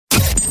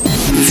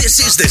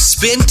This is the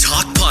Spin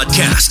Talk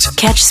Podcast.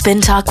 Catch Spin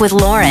Talk with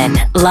Lauren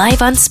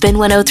live on Spin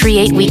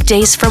 103.8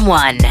 weekdays from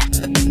 1.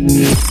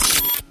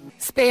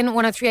 Spin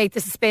 103.8,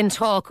 this is Spin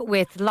Talk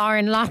with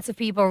Lauren. Lots of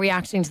people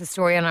reacting to the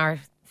story on our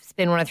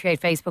Spin 103.8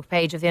 Facebook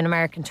page of the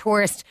American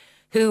tourist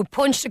who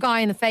punched a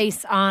guy in the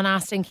face on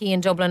Aston Quay in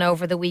Dublin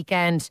over the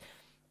weekend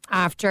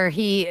after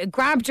he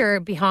grabbed her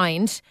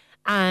behind,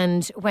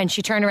 and when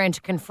she turned around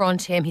to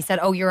confront him, he said,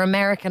 "Oh, you're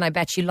American, I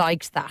bet you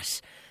liked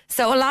that."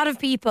 So a lot of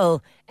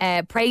people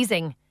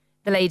praising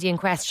the lady in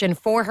question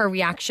for her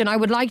reaction. I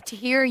would like to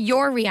hear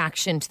your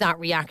reaction to that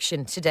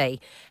reaction today.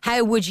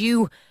 How would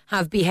you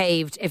have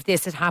behaved if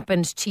this had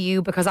happened to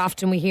you? Because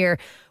often we hear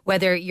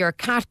whether you're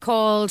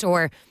catcalled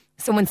or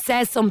someone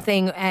says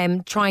something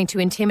trying to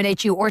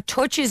intimidate you or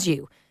touches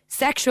you,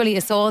 sexually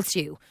assaults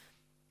you.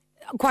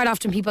 Quite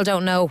often people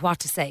don't know what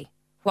to say,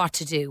 what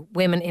to do,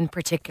 women in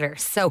particular.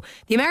 So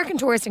the American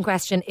tourist in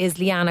question is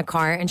Leanna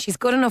Carr, and she's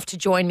good enough to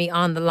join me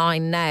on the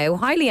line now.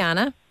 Hi,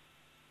 Leanna.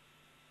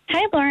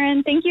 Hi,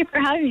 Lauren. Thank you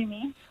for having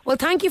me. Well,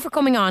 thank you for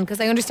coming on,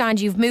 because I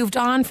understand you've moved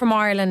on from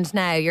Ireland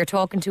now. You're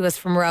talking to us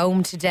from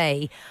Rome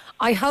today.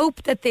 I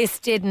hope that this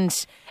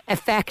didn't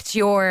affect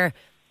your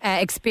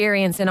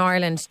experience in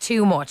Ireland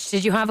too much.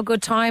 Did you have a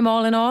good time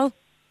all in all?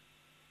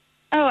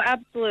 Oh,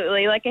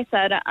 absolutely. Like I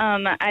said,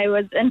 I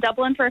was in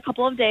Dublin for a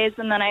couple of days,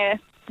 and then I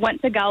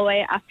went to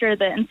Galway after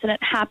the incident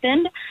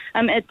happened.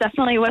 It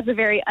definitely was a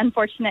very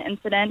unfortunate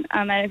incident.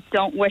 I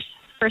don't wish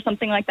for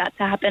something like that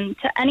to happen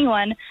to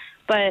anyone.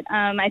 But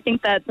I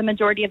think that the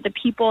majority of the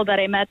people that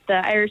I met, the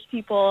Irish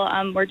people,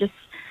 were just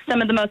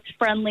some of the most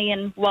friendly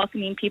and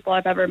welcoming people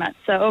I've ever met.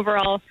 So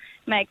overall,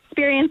 my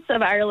experience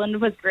of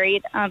Ireland was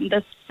great.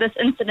 This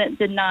incident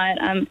did not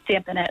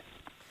dampen it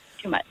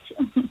too much.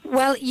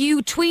 Well,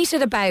 you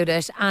tweeted about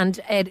it and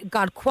it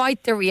got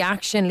quite the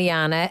reaction,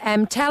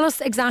 Leanna. Tell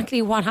us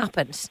exactly what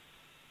happened.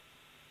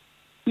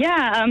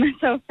 Yeah,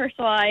 so first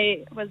of all,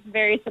 I was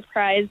very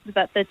surprised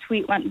that the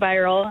tweet went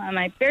viral.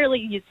 I barely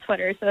use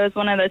Twitter, so it was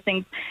one of those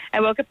things. I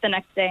woke up the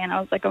next day and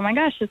I was like, oh my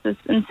gosh, this is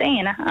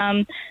insane.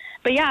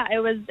 But yeah, I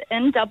was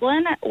in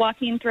Dublin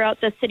walking throughout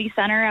the city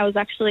center. I was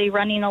actually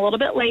running a little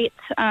bit late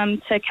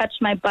to catch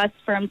my bus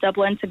from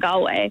Dublin to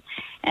Galway.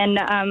 And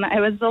I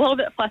was a little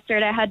bit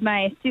flustered. I had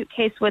my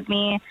suitcase with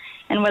me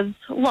and was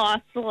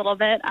lost a little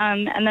bit.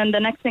 And then the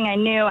next thing I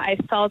knew, I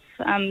felt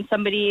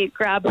somebody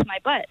grab my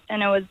butt.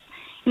 And it was,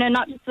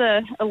 not just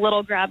a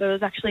little grab. It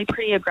was actually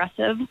pretty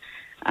aggressive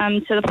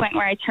to the point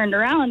where I turned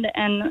around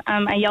and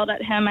I yelled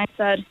at him. I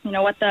said,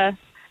 what the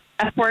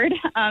F word?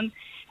 And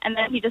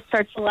then he just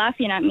starts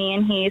laughing at me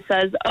and he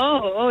says,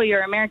 oh,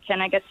 you're American.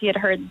 I guess he had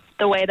heard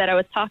the way that I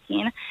was talking.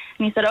 And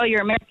he said, oh,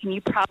 you're American.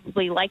 You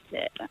probably liked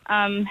it.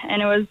 And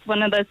it was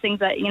one of those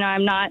things that,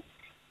 I'm not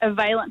a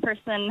violent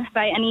person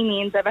by any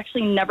means. I've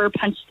actually never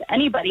punched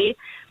anybody.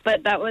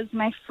 But that was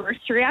my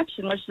first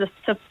reaction, was just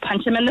to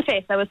punch him in the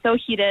face. I was so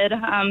heated.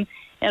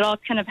 It all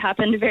kind of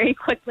happened very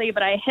quickly,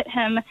 but I hit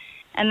him.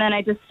 And then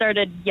I just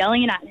started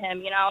yelling at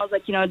him. I was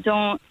like,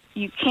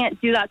 you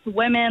can't do that to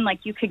women.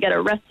 Like, you could get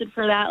arrested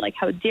for that. Like,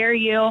 how dare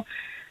you?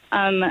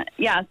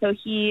 So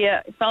he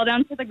fell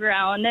down to the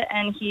ground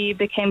and he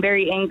became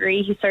very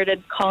angry. He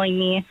started calling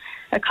me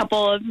a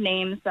couple of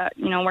names that,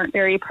 weren't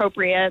very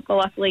appropriate. But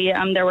luckily,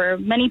 there were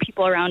many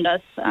people around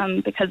us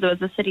because it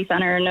was a city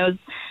center and it was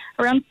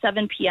around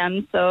 7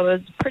 p.m. So it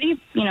was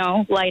pretty,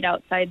 light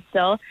outside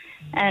still.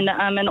 And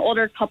an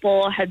older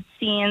couple had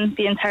seen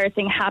the entire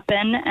thing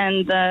happen,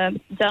 and the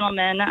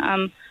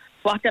gentleman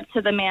walked up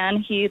to the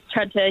man. He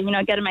tried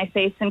to, get in my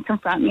face and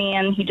confront me,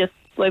 and he just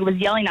was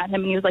yelling at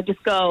him, and he was like,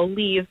 just go,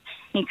 leave.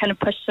 And he kind of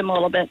pushed him a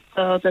little bit.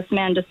 So this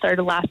man just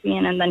started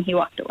laughing, and then he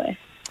walked away.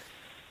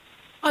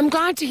 I'm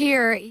glad to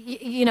hear,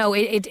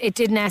 it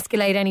didn't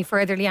escalate any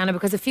further, Leanna,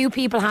 because a few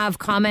people have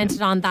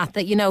commented on that,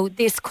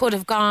 this could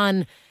have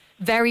gone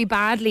very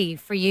badly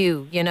for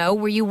you,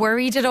 Were you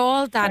worried at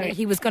all that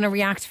he was going to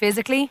react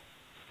physically?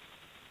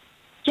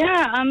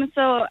 Yeah,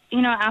 so,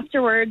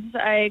 afterwards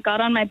I got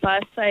on my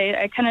bus.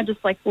 I kind of just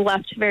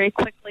left very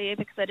quickly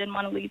because I didn't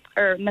want to leave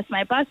or miss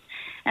my bus.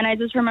 And I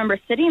just remember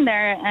sitting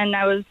there and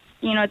I was,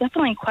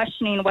 definitely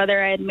questioning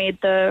whether I had made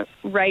the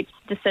right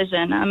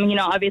decision.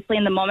 Obviously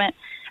in the moment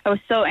I was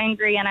so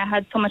angry and I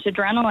had so much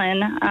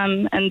adrenaline,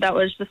 and that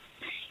was just,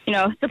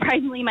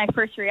 surprisingly my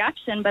first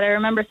reaction. But I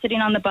remember sitting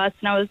on the bus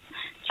and I was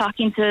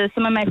talking to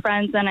some of my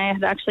friends, and I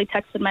had actually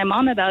texted my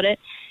mom about it.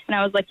 And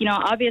I was like,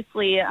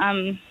 obviously,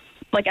 I'm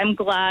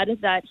glad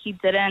that he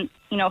didn't,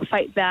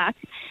 fight back,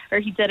 or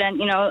he didn't,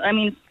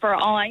 for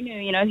all I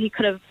knew, he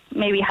could have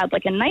maybe had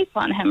a knife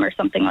on him or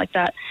something like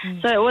that.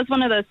 So it was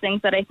one of those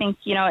things that I think,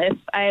 if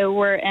I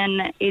were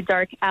in a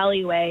dark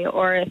alleyway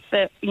or if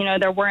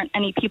there weren't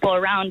any people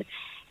around,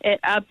 it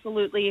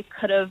absolutely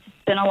could have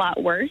been a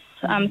lot worse.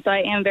 So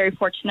I am very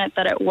fortunate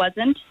that it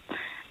wasn't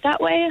that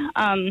way.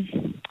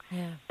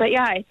 But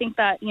yeah, I think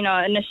that,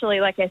 initially,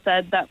 like I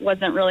said, that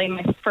wasn't really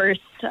my first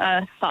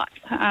thought.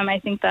 I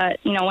think that,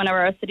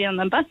 whenever I was sitting on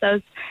the bus, I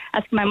was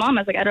asking my mom,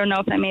 I was like, I don't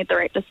know if I made the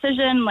right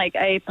decision.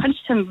 I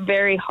punched him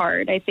very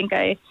hard. I think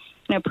I,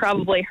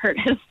 probably hurt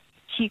his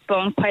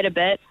cheekbone quite a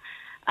bit.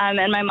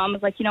 And my mom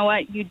was like, you know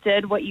what, you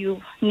did what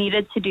you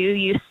needed to do.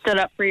 You stood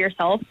up for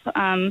yourself.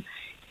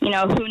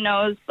 Who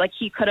knows, like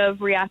he could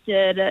have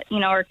reacted,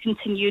 or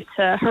continued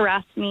to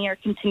harass me or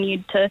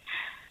continued to,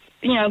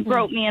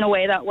 grope me in a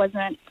way that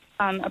wasn't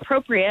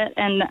appropriate.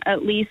 And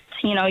at least,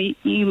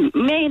 you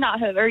may not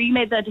have, or you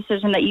made the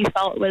decision that you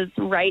felt was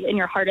right in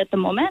your heart at the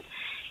moment.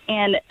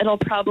 And it'll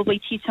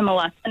probably teach him a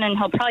lesson, and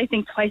he'll probably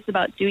think twice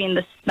about doing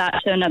that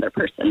to another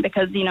person,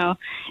 because,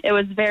 it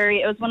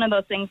was one of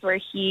those things where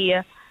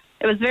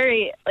it was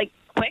very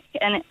quick,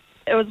 and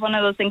it was one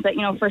of those things that,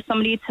 for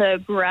somebody to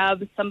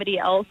grab somebody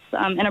else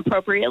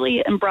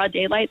inappropriately in broad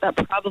daylight, that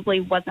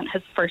probably wasn't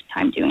his first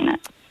time doing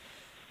it.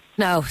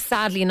 No,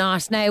 sadly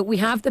not. Now, we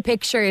have the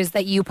pictures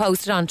that you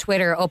posted on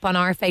Twitter up on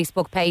our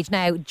Facebook page.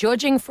 Now,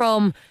 judging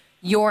from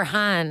your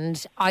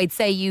hand, I'd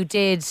say you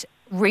did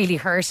really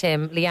hurt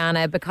him,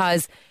 Liana,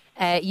 because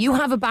you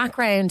have a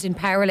background in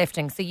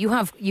powerlifting, so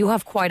you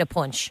have quite a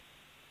punch.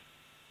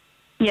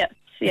 Yes.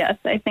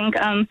 I think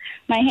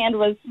my hand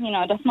was,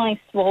 definitely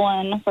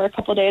swollen for a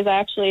couple of days. I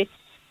actually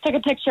took a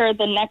picture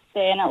the next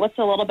day, and it looked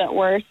a little bit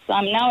worse.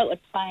 Now it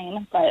looks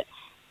fine, but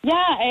yeah,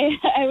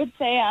 I would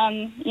say,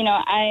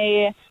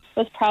 I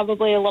was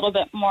probably a little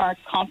bit more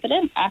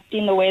confident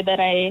acting the way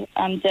that I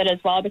did as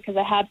well, because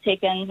I have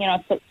taken,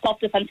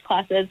 self-defense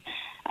classes.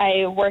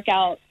 I work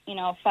out,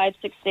 5-6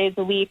 days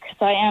a week,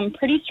 so I am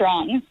pretty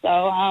strong. So,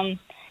 I'm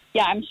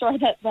sure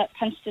that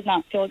punch did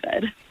not feel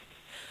good.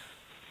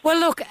 Well,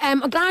 look, I'm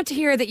glad to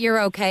hear that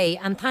you're okay,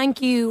 and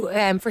thank you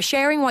for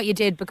sharing what you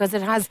did, because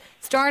it has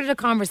started a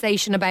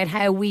conversation about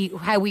how we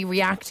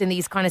react in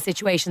these kind of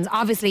situations.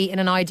 Obviously, in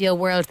an ideal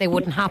world, they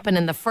wouldn't happen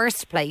in the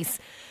first place,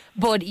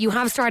 but you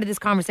have started this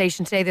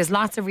conversation today. There's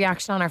lots of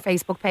reaction on our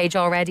Facebook page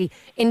already.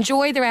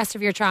 Enjoy the rest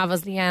of your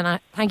travels, Liana.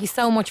 Thank you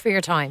so much for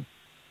your time.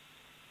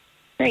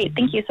 Great,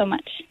 thank you so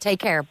much. Take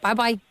care.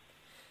 Bye-bye.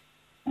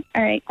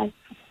 All right, bye.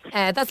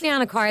 That's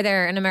Liana Carr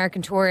there, an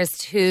American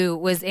tourist who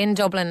was in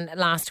Dublin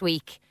last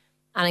week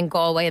and in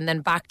Galway and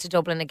then back to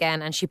Dublin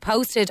again. And she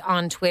posted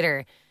on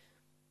Twitter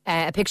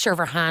a picture of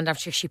her hand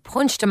after she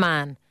punched a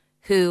man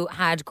who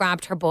had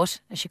grabbed her butt,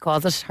 as she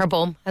calls it, her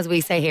bum, as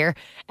we say here.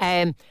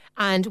 And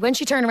when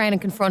she turned around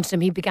and confronted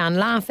him, he began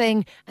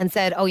laughing and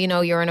said, oh,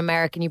 you're an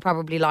American, you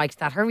probably liked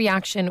that. Her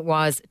reaction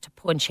was to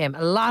punch him.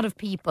 A lot of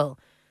people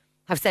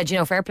have said,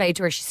 fair play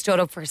to her, she stood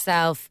up for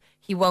herself.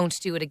 He won't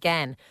do it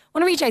again. I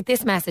want to reach out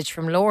this message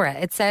from Laura.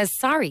 It says,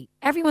 sorry,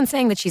 everyone's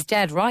saying that she's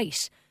dead right.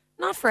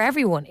 Not for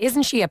everyone.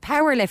 Isn't she a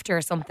power lifter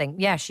or something?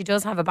 Yeah, she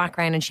does have a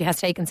background and she has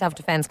taken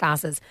self-defense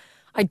classes.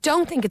 I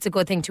don't think it's a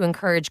good thing to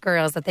encourage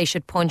girls that they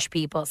should punch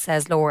people,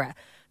 says Laura.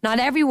 Not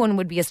everyone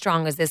would be as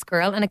strong as this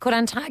girl, and it could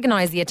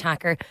antagonise the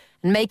attacker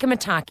and make him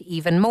attack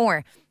even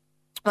more.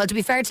 Well, to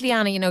be fair to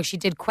Liana, she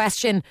did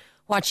question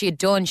what she had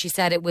done. She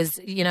said it was,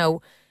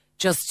 it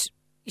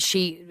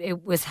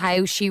was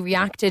how she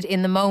reacted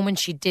in the moment.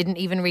 She didn't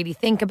even really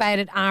think about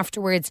it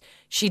afterwards.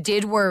 She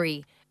did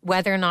worry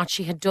whether or not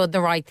she had done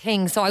the right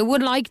thing. So I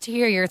would like to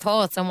hear your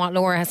thoughts on what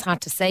Laura has had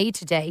to say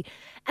today.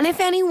 And if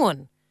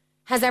anyone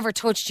has ever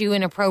touched you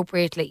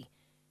inappropriately,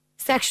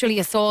 sexually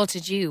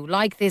assaulted you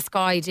like this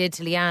guy did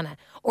to Liana,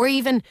 or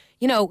even,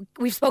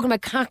 we've spoken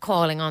about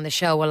catcalling on the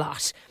show a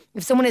lot.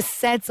 If someone has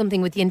said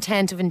something with the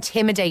intent of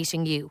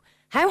intimidating you,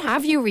 how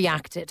have you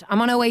reacted?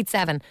 I'm on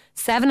 087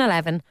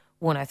 711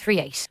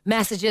 1038.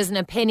 Messages and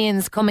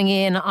opinions coming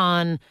in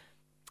on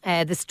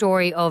the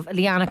story of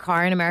Liana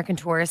Carr, an American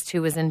tourist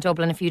who was in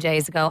Dublin a few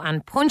days ago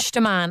and punched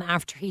a man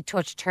after he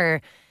touched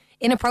her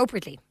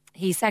inappropriately.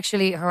 He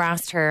sexually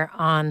assaulted her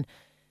on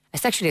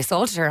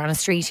a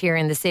street here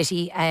in the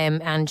city,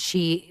 and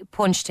she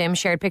punched him,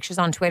 shared pictures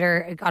on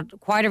Twitter. It got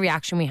quite a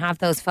reaction. We have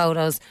those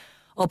photos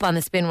up on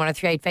the Spin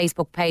 1038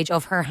 Facebook page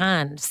of her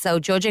hand. So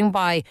judging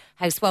by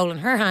how swollen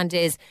her hand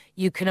is,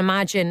 you can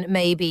imagine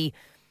maybe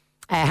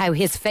how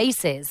his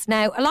face is.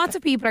 Now, lots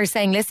of people are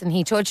saying, listen,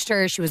 he touched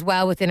her. She was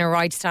well within her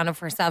right to stand up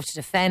for herself, to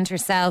defend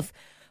herself.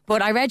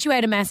 But I read you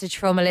out a message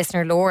from a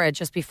listener, Laura,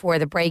 just before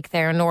the break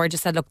there. And Laura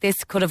just said, look,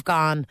 this could have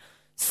gone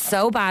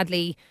so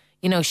badly.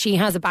 She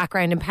has a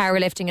background in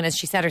powerlifting. And as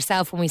she said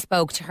herself when we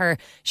spoke to her,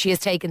 she has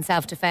taken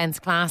self-defense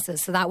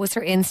classes. So that was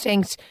her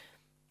instinct.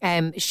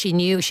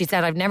 She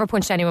said, I've never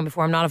punched anyone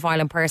before. I'm not a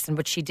violent person.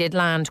 But she did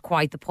land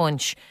quite the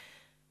punch.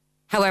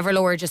 However,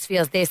 Laura just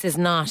feels this is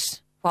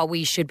not what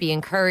we should be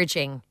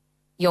encouraging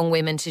young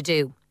women to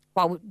do.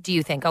 What do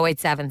you think?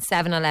 087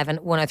 711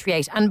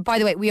 1038. And by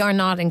the way, we are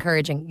not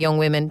encouraging young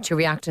women to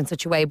react in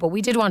such a way, but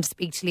we did want to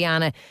speak to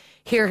Liana,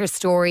 hear her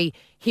story,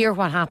 hear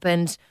what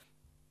happened.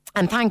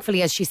 And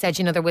thankfully, as she said,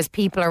 there was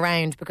people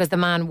around, because the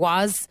man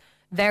was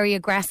very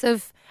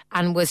aggressive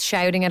and was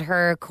shouting at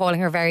her,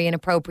 calling her very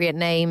inappropriate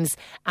names.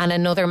 And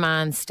another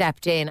man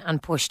stepped in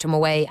and pushed him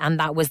away. And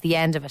that was the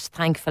end of it,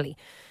 thankfully.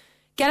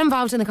 Get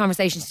involved in the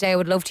conversation today. I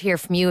would love to hear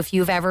from you if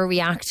you've ever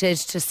reacted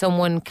to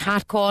someone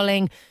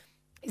catcalling,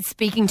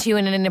 speaking to you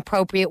in an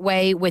inappropriate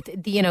way with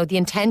the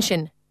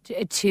intention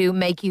to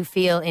make you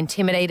feel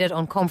intimidated,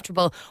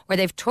 uncomfortable, or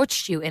they've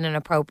touched you in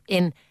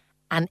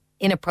an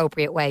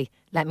inappropriate way.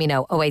 Let me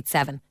know.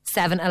 087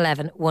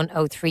 711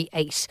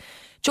 1038.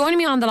 Joining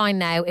me on the line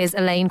now is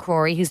Elaine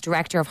Corey, who's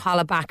director of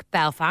Hollaback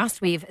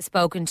Belfast. We've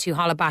spoken to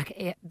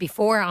Hollaback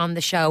before on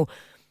the show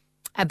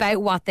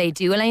about what they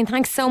do. Elaine,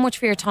 thanks so much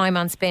for your time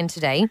on Spin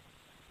today.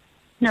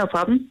 No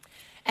problem.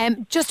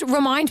 Just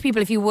remind people,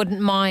 if you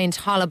wouldn't mind,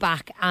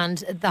 Hollaback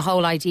and the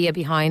whole idea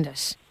behind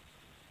it.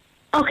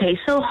 Okay,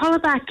 so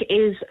Hollaback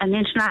is an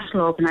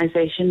international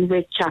organisation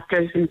with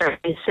chapters in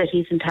various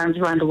cities and towns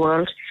around the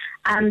world.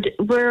 And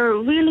we're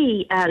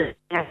really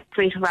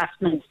street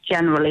harassment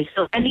generally.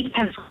 So any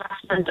kind of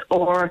harassment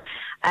or,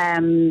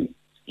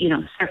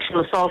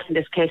 sexual assault in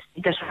this case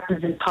that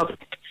happens in public.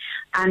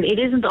 And it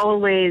isn't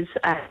always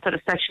sort of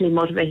sexually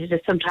motivated.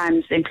 It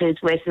sometimes includes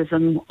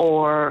racism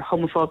or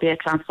homophobia,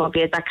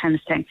 transphobia, that kind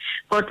of thing.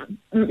 But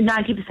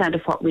 90%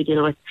 of what we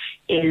deal with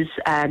is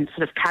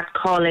sort of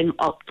catcalling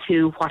up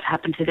to what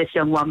happened to this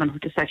young woman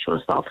with the sexual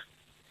assault.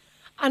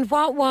 And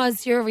what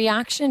was your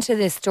reaction to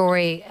this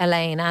story,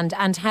 Elaine,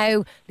 and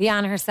how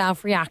Leanne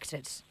herself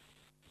reacted?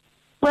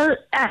 Well,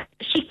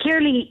 she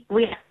clearly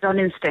reacted on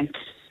instinct,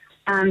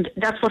 and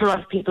that's what a lot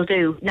of people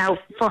do. Now,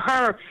 for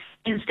her,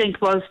 instinct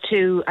was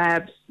to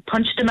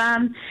punch the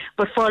man,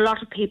 but for a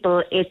lot of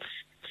people, it's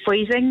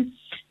freezing.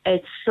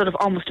 It's sort of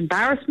almost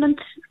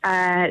embarrassment,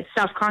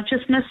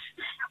 self-consciousness.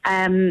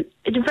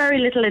 Very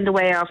little in the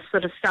way of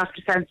sort of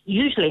self-defense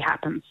usually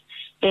happens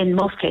in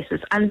most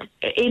cases. And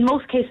in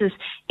most cases,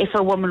 if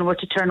a woman were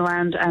to turn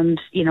around and,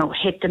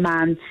 hit the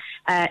man,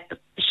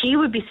 she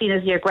would be seen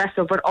as the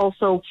aggressor, but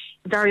also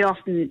very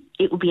often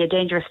it would be a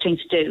dangerous thing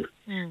to do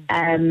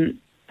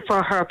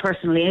for her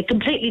personally. It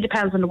completely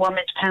depends on the woman,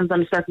 it depends on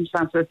the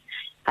circumstances,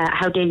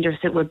 how dangerous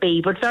it would be.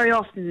 But very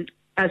often,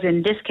 as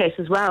in this case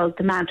as well,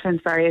 the man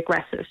turns very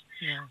aggressive.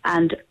 Yeah.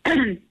 And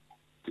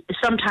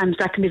sometimes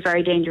that can be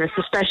very dangerous,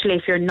 especially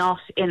if you're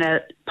not in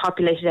a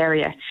populated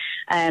area.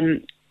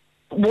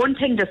 One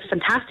thing that's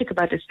fantastic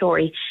about this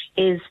story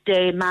is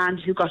the man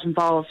who got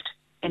involved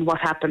in what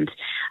happened.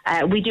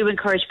 We do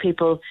encourage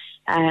people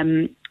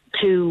to,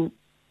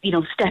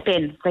 step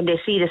in when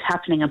they see this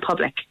happening in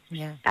public.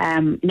 Yeah.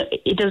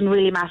 It doesn't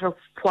really matter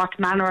what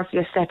manner of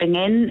your stepping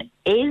in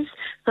is.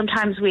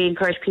 Sometimes we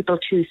encourage people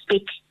to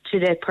speak to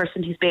the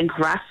person who's being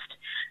harassed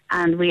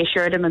and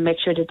reassure them and make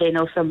sure that they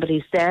know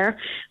somebody's there.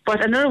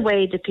 But another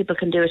way that people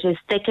can do it is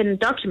they can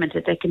document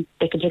it. They can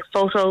take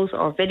photos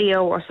or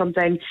video or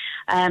something,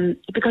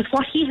 because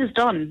what he has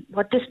done,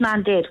 what this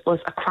man did, was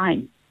a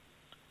crime.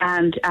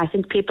 And I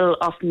think people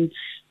often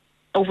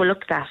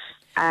overlook that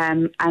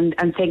and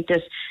think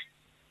that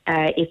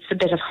it's a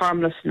bit of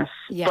harmlessness.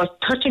 Yeah. But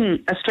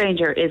touching a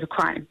stranger is a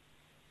crime.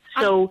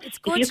 So it's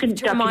good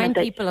to remind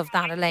people of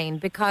that, Elaine,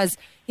 because,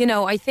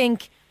 I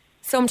think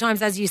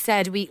sometimes, as you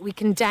said, we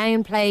can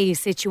downplay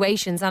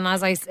situations. And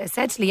as I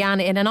said to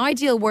Leanne, in an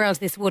ideal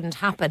world, this wouldn't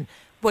happen,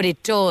 but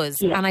it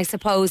does. Yeah. And I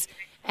suppose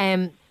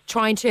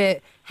trying to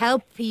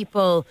help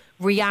people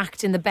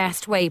react in the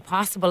best way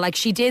possible. Like,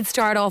 she did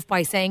start off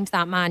by saying to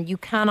that man, you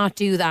cannot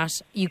do that.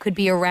 You could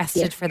be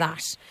arrested for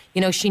that.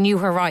 She knew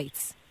her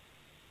rights.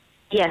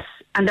 Yes,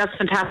 and that's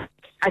fantastic.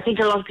 I think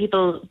a lot of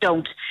people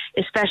don't,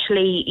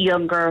 especially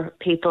younger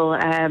people.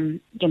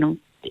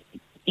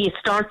 It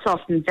starts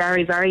often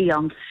very, very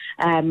young.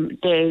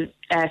 The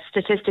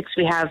statistics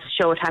we have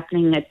show it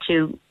happening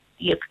to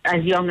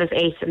as young as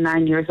 8 and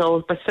 9 years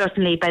old, but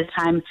certainly by the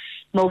time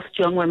most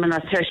young women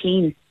are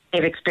 13,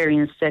 they've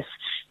experienced this.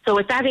 So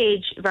at that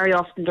age, very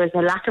often there's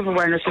a lack of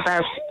awareness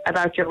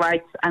about your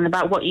rights and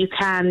about what you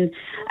can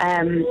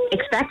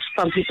expect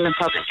from people in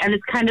public. And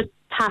it's kind of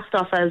passed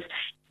off as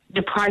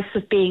the price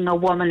of being a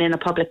woman in a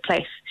public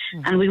place.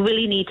 Mm. And we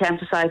really need to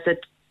emphasise that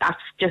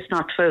that's just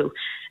not true.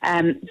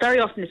 Very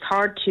often it's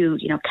hard to,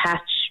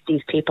 catch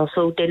these people,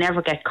 so they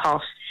never get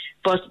caught.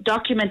 But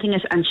documenting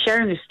it and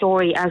sharing a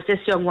story, as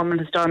this young woman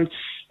has done,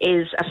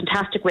 is a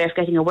fantastic way of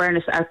getting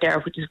awareness out there,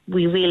 which is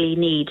we really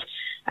need.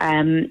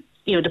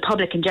 The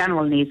public in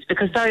general needs,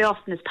 because very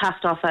often it's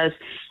passed off as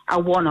a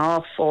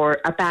one-off or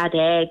a bad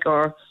egg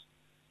or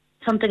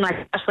something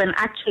like that, when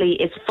actually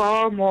it's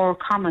far more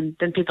common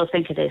than people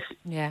think it is.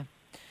 Yeah.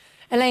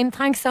 Elaine,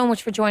 thanks so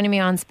much for joining me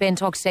on Spin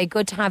Talk today.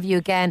 Good to have you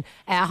again.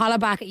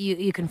 Hollaback,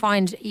 you can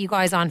find you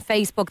guys on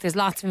Facebook. There's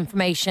lots of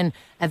information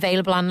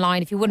available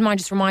online. If you wouldn't mind,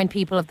 just remind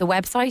people of the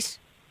website.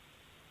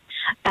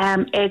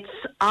 It's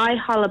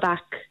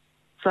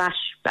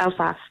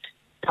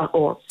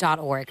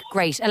ihollaback/Belfast.org.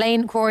 Great.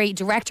 Elaine Corey,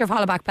 Director of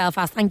Hollaback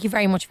Belfast, thank you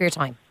very much for your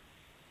time.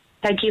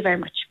 Thank you very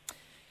much.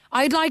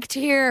 I'd like to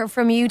hear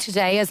from you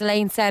today. As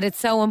Elaine said, it's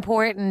so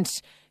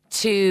important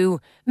to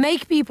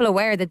make people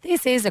aware that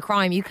this is a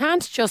crime. You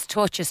can't just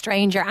touch a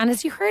stranger. And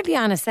as you heard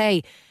Leanna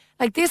say,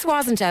 this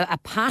wasn't a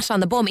pat on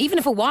the bum. Even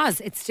if it was,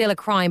 it's still a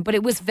crime. But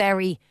it was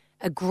very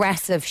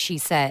aggressive, she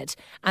said.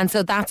 And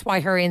so that's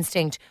why her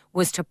instinct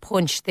was to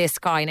punch this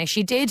guy. Now,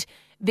 she did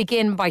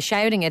begin by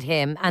shouting at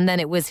him, and then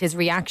it was his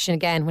reaction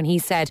again when he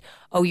said,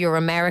 "Oh, you're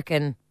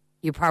American.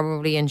 You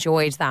probably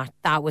enjoyed that."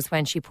 That was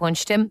when she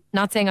punched him.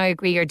 Not saying I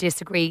agree or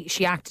disagree.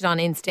 She acted on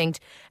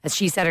instinct. As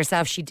she said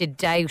herself, she did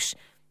doubt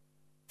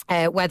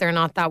whether or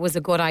not that was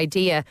a good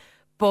idea.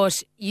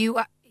 But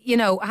no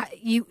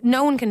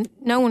one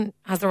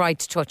has the right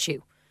to touch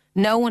you.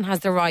 No one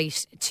has the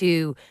right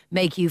to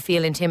make you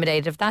feel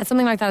intimidated. If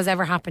something like that has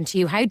ever happened to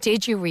you, how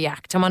did you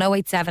react? I'm on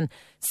 087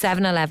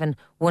 711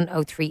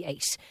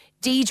 1038.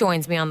 Dee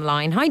joins me on the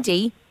line. Hi,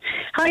 Dee.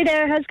 Hi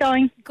there, how's it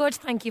going? Good,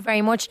 thank you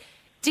very much.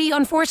 Dee,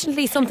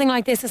 unfortunately, something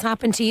like this has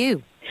happened to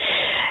you.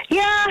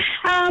 Yeah,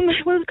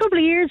 well, a couple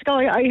of years ago,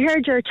 I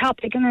heard your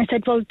topic and I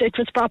said, well, it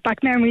just brought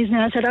back memories,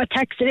 and I said I'll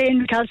text it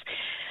in because,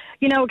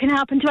 you know, it can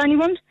happen to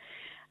anyone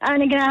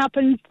and it can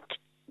happen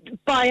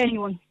by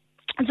anyone.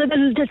 So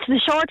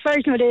the short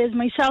version of it is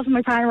myself and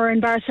my partner were in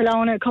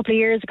Barcelona a couple of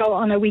years ago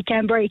on a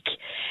weekend break,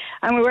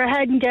 and we were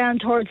heading down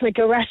towards like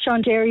a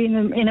restaurant area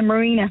in a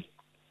marina,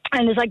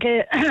 and there's like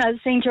I was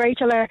saying to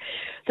Rachel there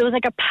was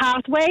like a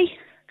pathway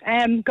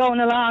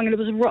going along, and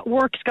there was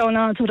works going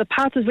on, so the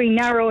path was really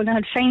narrow and it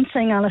had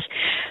fencing on it,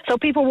 so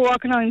people were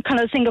walking on kind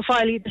of single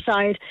file either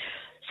side.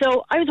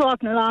 So I was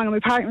walking along and my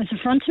partner was in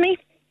front of me,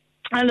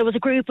 and there was a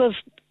group of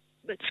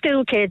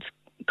school kids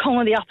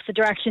coming the opposite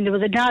direction. There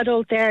was an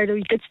adult there,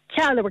 you could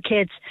tell there were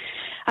kids,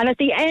 and at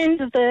the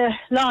end of the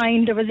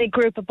line there was a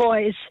group of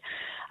boys,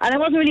 and I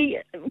wasn't really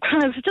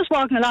kind of just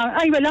walking along.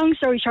 Anyway, long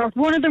story short,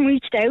 one of them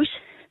reached out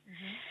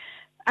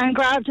and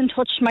grabbed and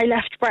touched my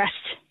left breast.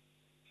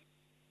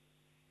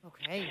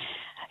 Okay.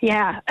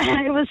 Yeah,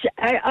 it was.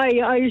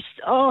 It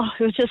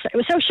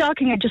was so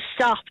shocking. I just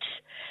stopped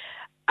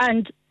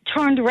and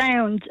turned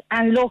around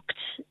and looked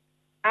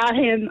at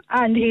him,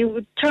 and he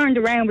turned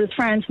around with his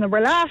friends and they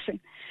were laughing.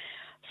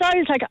 So I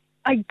was like,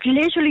 I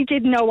literally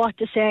didn't know what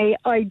to say.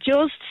 I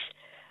just,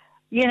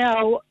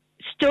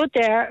 stood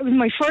there. It was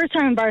my first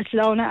time in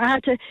Barcelona. I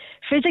had to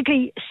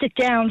physically sit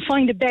down,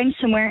 find a bench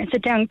somewhere and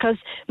sit down because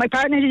my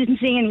partner didn't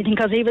see anything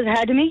because he was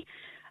ahead of me.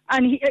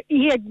 And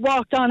he had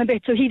walked on a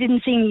bit, so he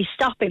didn't see me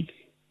stopping.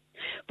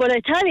 But I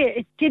tell you,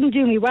 it didn't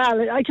do me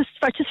well. I just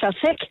felt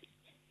sick,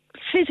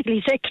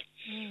 physically sick.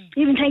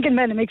 Even thinking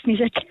about it makes me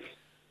sick.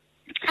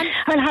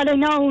 And had I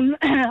known,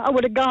 I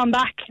would have gone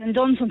back and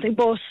done something.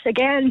 But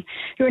again,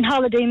 you're in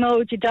holiday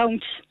mode. You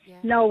don't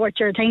know what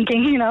you're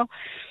thinking,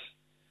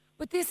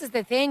 But this is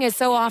the thing, is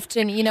so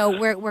often,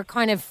 we're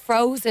kind of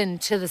frozen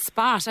to the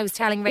spot. I was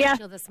telling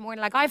Rachel this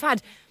morning, like I've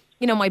had,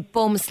 my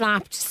bum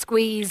slapped,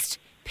 squeezed,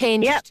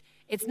 pinched. Yep.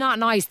 It's not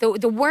nice.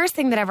 The worst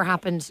thing that ever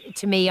happened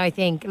to me, I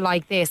think,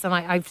 like this, and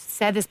I've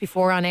said this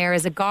before on air,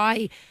 is a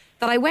guy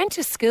that I went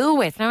to school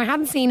with. Now, I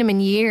hadn't seen him in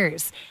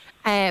years.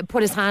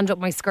 Put his hand up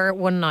my skirt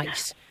one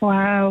night.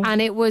 Wow.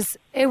 And it was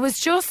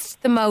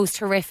just the most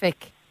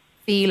horrific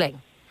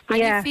feeling. And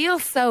you feel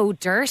so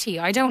dirty.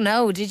 I don't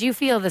know. Did you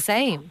feel the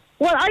same?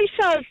 Well, I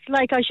felt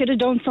like I should have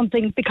done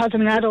something because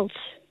I'm an adult.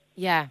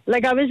 Yeah.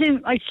 Like I was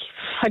in, I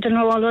don't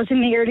know, I was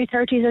in the early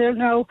 30s, I don't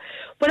know.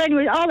 But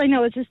anyway, all I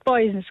know is this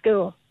boy is in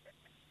school.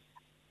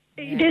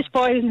 Yeah. This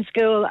boy is in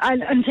school.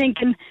 And I'm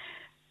thinking,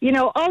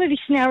 all of these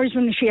scenarios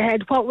run through your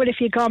head. What would if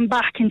you gone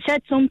back and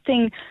said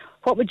something?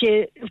 What would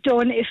you have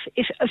done if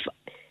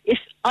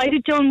I'd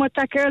have done what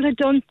that girl had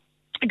done?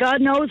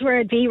 God knows where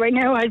I'd be right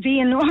now. I'd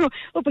be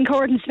up in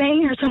court in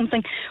Spain or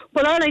something.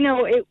 But all I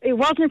know, it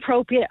wasn't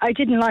appropriate. I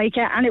didn't like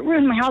it, and it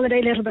ruined my holiday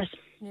a little bit.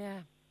 Yeah.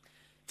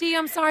 Dee,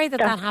 I'm sorry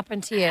that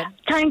happened to you.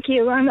 Thank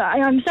you.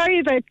 I'm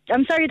sorry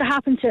that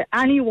happened to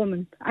any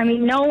woman. I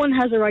mean, no one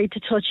has a right to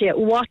touch you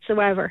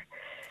whatsoever,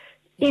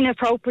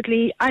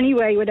 inappropriately,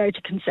 anyway, without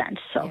a consent.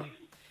 So. Yeah.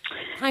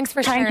 Thanks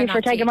for sharing. Thank you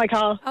for taking my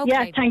call. Okay.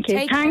 Yeah, thank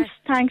you.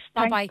 Thanks.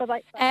 Bye-bye.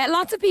 Bye-bye.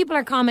 Lots of people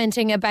are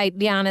commenting about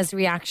Leanna's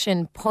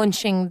reaction,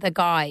 punching the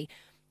guy.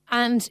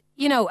 And,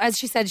 as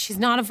she said, she's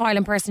not a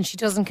violent person. She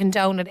doesn't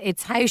condone it.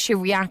 It's how she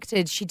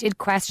reacted. She did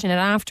question it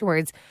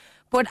afterwards.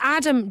 But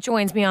Adam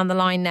joins me on the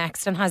line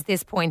next and has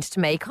this point to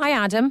make. Hi,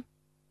 Adam.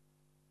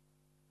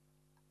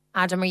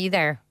 Adam, are you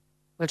there?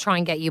 We'll try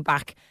and get you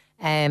back.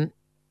 Are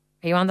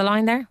you on the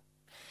line there?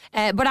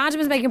 But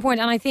Adam is making a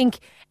point, and I think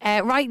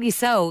rightly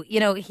so.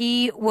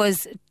 He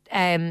was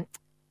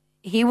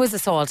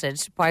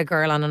assaulted by a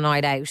girl on a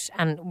night out,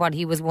 and what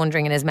he was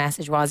wondering in his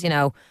message was,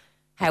 how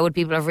would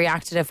people have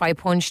reacted if I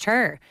punched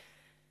her?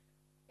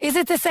 Is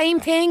it the same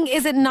thing?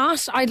 Is it not?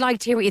 I'd like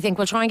to hear what you think.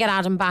 We'll try and get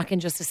Adam back in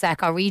just a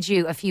sec. I'll read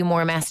you a few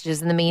more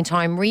messages in the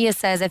meantime. Ria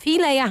says, if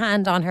he lay a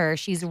hand on her,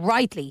 she's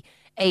rightly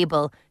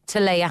able to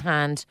lay a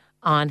hand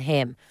on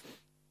him.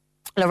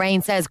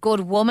 Lorraine says, good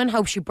woman,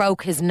 hope she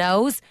broke his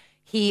nose.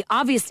 He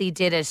obviously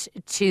did it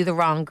to the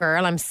wrong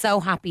girl. I'm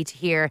so happy to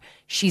hear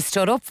she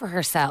stood up for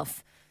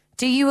herself.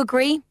 Do you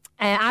agree?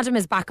 Adam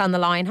is back on the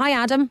line. Hi,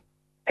 Adam.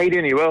 How you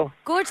doing? You well?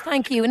 Good,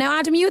 thank you. Now,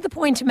 Adam, you had the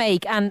point to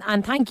make, and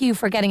thank you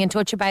for getting in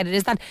touch about it,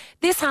 is that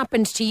this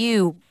happened to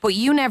you, but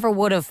you never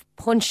would have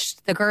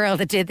punched the girl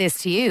that did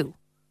this to you.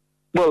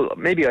 Well,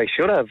 maybe I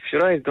should have.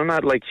 Should I have done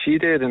that like she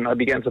did, and I'd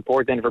be getting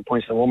support then for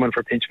punching a woman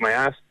for pinching my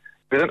ass?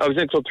 But I was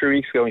in a club 3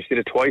 weeks ago and she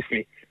did it twice to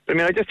me. But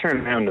I just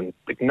turned around and,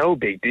 no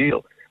big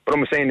deal. What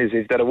I'm saying is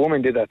that a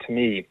woman did that to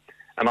me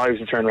and I was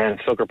to turn around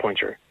and sucker punch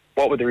her,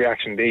 what would the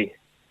reaction be?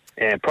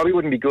 Probably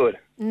wouldn't be good.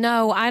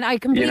 No, I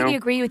completely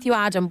agree with you,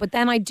 Adam. But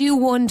then I do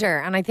wonder,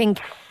 and I think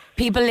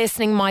people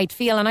listening might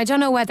feel, and I don't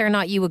know whether or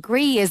not you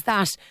agree, is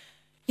that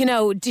you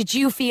know, did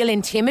you feel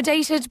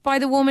intimidated by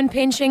the woman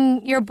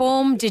pinching your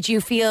bum? Did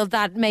you feel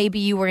that maybe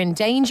you were in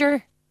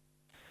danger?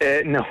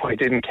 No, I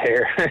didn't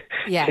care.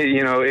 Yeah.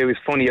 You know, it was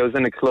funny. I was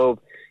in a club.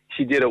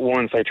 She did it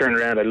once. I turned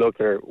around. I looked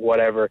at her.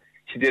 Whatever.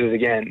 She did it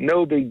again.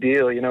 No big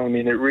deal. You know, I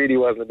mean, it really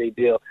wasn't a big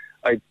deal.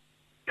 I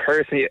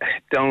personally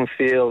don't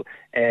feel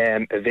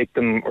a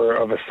victim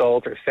of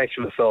assault or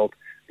sexual assault.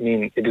 I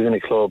mean, it was in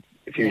a club,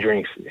 a few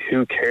drinks.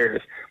 Who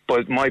cares?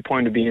 But my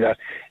point would be that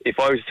if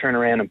I was to turn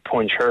around and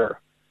punch her,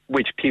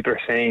 which people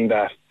are saying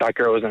that that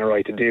girl was in her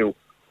right to do,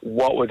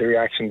 what would the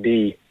reaction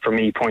be for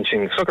me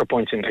sucker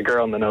punching a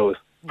girl in the nose?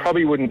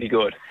 Probably wouldn't be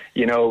good.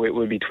 You know, it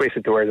would be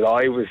twisted to where that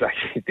I was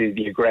actually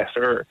the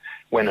aggressor,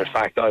 when in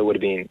fact I would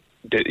have been,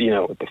 you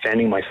know,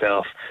 defending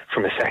myself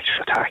from a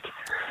sexual attack.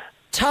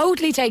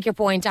 Totally take your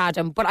point,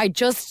 Adam, but I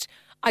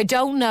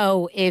don't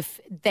know if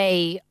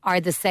they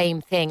are the same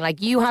thing. Like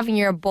you having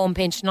your bum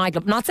pinched in a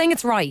nightclub. I'm not saying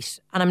it's right,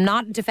 and I'm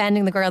not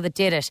defending the girl that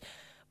did it,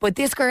 but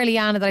this girl,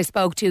 Liana, that I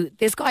spoke to,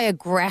 this guy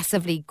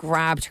aggressively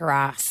grabbed her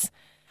ass.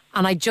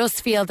 And I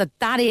just feel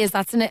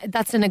that's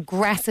an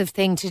aggressive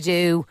thing to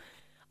do.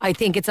 I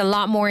think it's a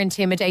lot more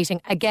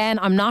intimidating. Again,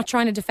 I'm not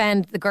trying to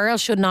defend. The girl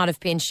should not have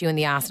pinched you in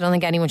the ass. I don't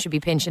think anyone should be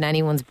pinching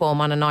anyone's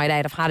bum on a night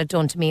out. I've had it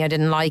done to me. I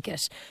didn't like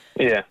it.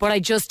 Yeah. But I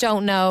just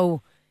don't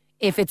know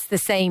if it's the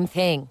same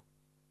thing,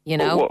 you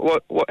know?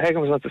 What heck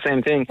was not the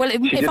same thing? Well, she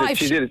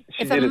did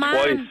it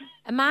twice.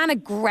 A man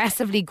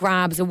aggressively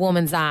grabs a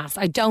woman's ass,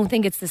 I don't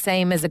think it's the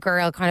same as a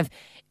girl kind of...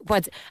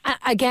 But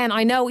again,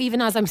 I know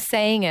even as I'm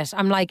saying it,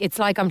 I'm like, it's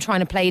like I'm trying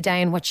to play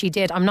down what she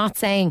did. I'm not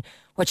saying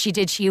what she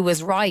did to you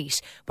was right,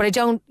 but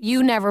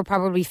you never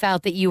probably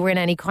felt that you were in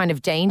any kind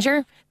of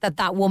danger,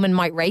 that woman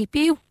might rape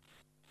you?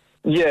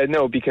 Yeah,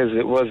 no, because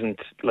it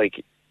wasn't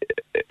like...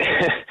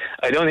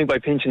 I don't think by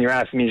pinching your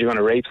ass means you're going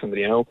to rape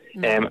somebody, you know?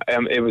 No.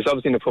 It was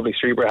obviously in the public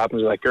street where it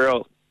happens with that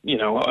girl. You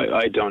know,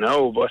 I don't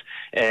know, but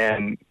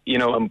you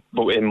know,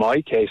 but in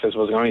my case, I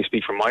suppose I can only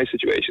speak from my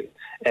situation.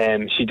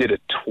 She did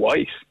it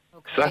twice.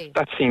 Okay. So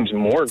that seems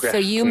more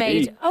aggressive.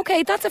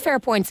 So that's a fair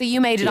point. So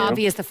you made it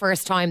obvious the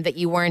first time that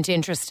you weren't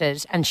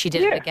interested, and she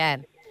did it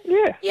again.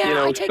 Yeah, yeah, you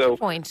know, I take your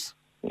point.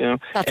 You know,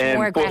 that's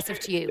more aggressive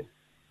to you.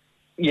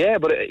 Yeah,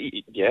 but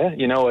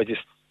you know, I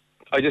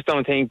just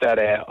don't think that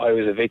I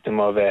was a victim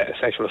of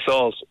sexual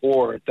assault,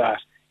 or that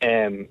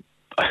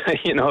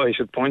you know, I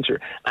should punch her.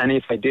 And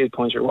if I did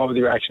punch her, what would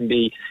the reaction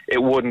be?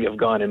 It wouldn't have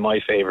gone in my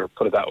favour,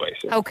 put it that way.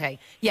 So. Okay,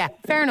 yeah,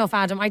 fair enough,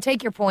 Adam. I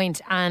take your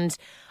point, and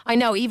I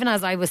know even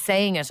as I was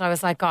saying it, I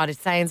was like, God, it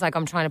sounds like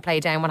I'm trying to play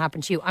down what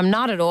happened to you. I'm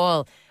not at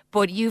all,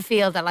 but you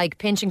feel that like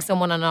pinching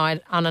someone on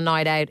a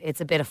night out, it's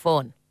a bit of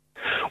fun.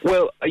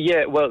 Well,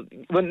 yeah,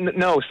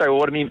 no, sorry,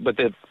 what I mean, but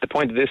the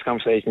point of this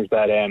conversation is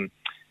that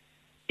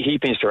he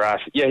pinched her ass.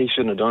 Yeah, he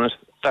shouldn't have done it.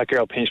 That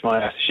girl pinched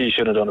my ass. She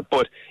shouldn't have done it.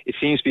 But it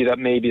seems to be that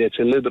maybe it's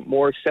a little bit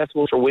more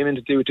acceptable for women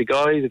to do it to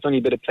guys. It's only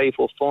a bit of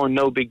playful fun,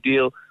 no big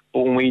deal.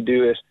 But when we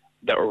do it,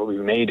 or we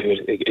may do it,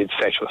 it's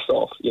sexual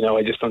assault. You know,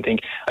 I just don't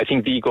think... I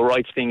think the equal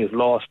rights thing is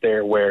lost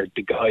there, where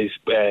the guys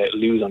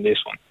lose on this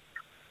one.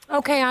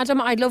 Okay, Adam,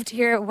 I'd love to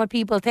hear what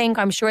people think.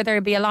 I'm sure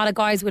there'd be a lot of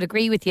guys who would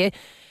agree with you.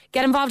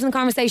 Get involved in the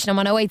conversation. I'm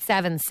on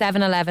 087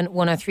 711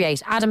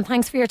 1038. Adam,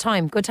 thanks for your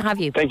time. Good to have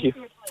you. Thank you.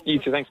 You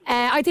too, thanks.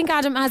 I think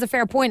Adam has a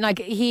fair point. Like,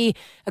 a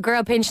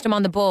girl pinched him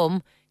on the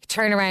bum. He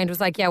turned around, was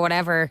like, yeah,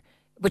 whatever.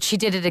 But she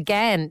did it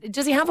again.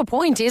 Does he have a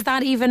point? Is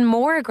that even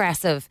more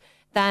aggressive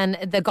than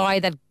the guy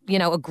that, you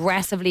know,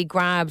 aggressively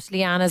grabbed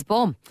Liana's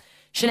bum?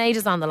 Sinead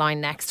is on the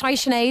line next. Hi,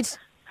 Sinead.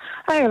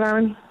 Hi,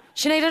 Lauren.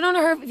 Sinead, I don't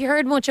know if you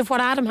heard much of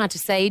what Adam had to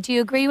say. Do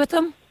you agree with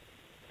him?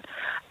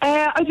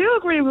 I do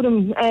agree with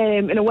him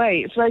in a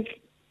way. It's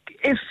like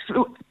if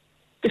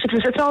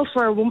it's all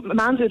for a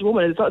man to do to a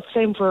woman, it's not the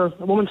same for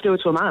a woman to do it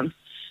to a man.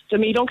 So, I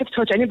mean, you don't get to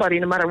touch anybody,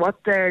 no matter what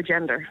their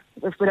gender,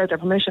 without their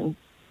permission.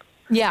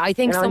 Yeah, I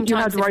think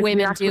sometimes if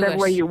women do it,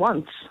 way you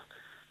want.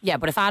 Yeah,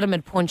 but if Adam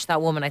had punched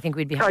that woman, I think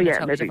we'd be having a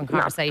totally different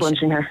conversation.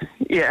 Punching her.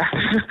 Yeah.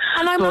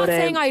 And I'm not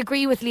saying I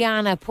agree with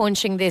Liana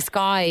punching this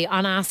guy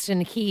on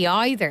Aston Key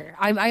either.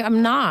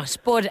 I'm not.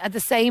 But at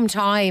the same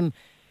time,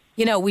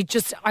 you know,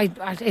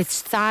 it's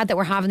sad that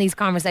we're having these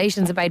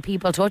conversations about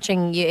people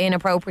touching you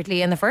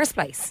inappropriately in the first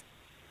place.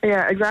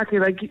 Yeah, exactly.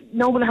 Like,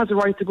 no one has the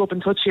right to go up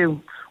and touch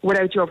you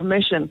without your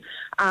permission.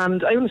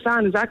 And I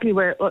understand exactly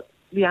what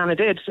Liana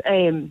did.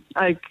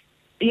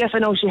 Yes, I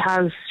know she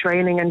has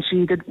training and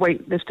she did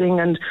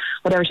weightlifting and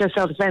whatever. She has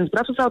self-defense, but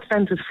that's what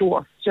self-defense is for.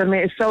 Do you know what I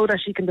mean? It's so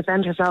that she can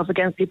defend herself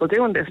against people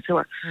doing this to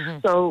her. Mm-hmm.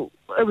 So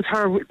it was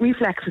her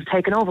reflexes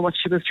taking over what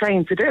she was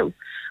trained to do.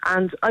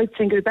 And I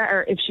think it's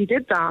better if she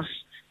did that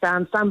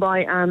than stand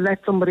by and let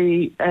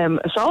somebody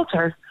assault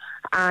her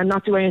and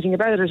not do anything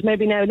about it.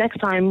 Maybe now next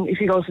time if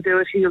he goes to do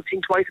it, he'll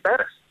think twice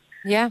about it.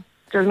 Yeah.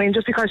 Do you know what I mean?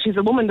 Just because she's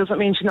a woman doesn't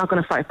mean she's not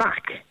going to fight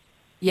back.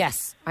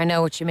 Yes, I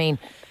know what you mean.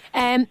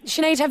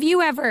 Sinead, have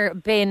you ever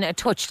been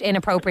touched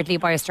inappropriately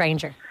by a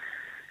stranger?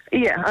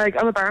 Yeah,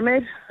 I'm a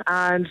barmaid,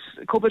 and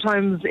a couple of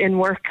times in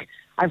work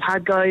I've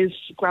had guys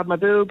grab my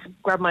boob,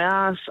 grab my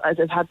ass. I've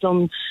had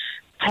them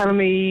telling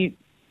me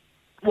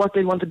what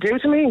they want to do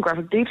to me in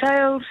graphic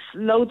details,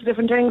 loads of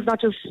different things, not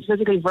just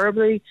physically,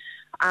 verbally,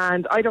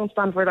 and I don't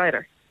stand for it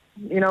either.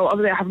 You know,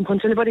 obviously I haven't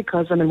punched anybody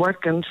because I'm in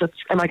work and so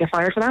I might get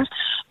fired for that,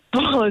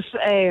 but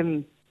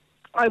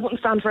I wouldn't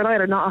stand for it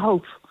either, not a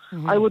hope.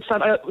 Mm-hmm. I would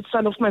stand up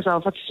for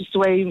myself. That's just the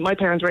way my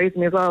parents raised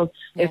me as well,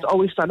 is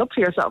always stand up for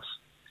yourself.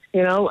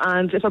 You know,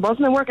 and if I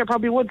wasn't in work, I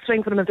probably would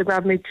swing for them if they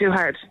grabbed me too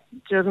hard. Do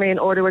you know what I mean?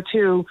 Or they were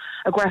too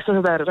aggressive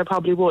about it, I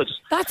probably would.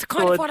 That's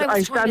kind of what I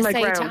was trying to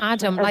say to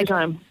Adam.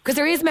 Because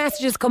there is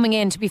messages coming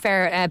in, to be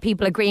fair,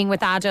 people agreeing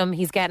with Adam.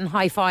 He's getting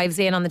high fives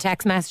in on the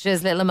text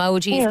messages, little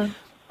emojis. Yeah.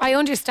 I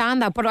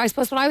understand that, but I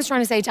suppose what I was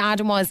trying to say to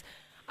Adam was,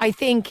 I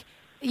think,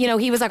 you know,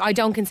 he was like, I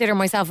don't consider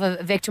myself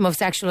a victim of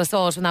sexual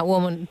assault when that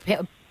woman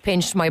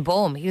pinched my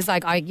bum. He was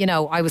like,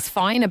 I was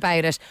fine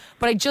about it,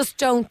 but I just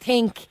don't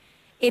think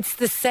it's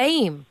the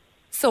same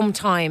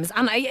sometimes.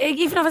 And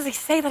even if I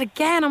say that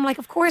again, I'm like,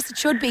 of course it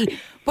should be,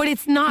 but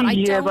it's not. I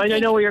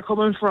know where you're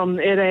coming from.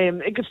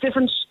 It gets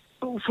different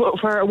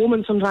for a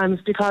woman sometimes,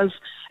 because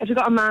if you've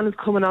got a man who's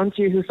coming on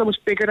to you who's so much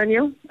bigger than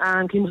you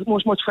and he's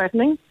much more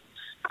threatening,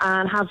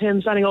 and have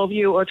him standing over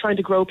you or trying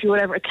to grope you,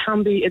 whatever, it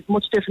can be a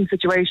much different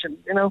situation,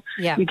 you know?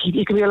 Yeah.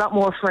 You can be a lot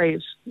more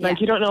afraid.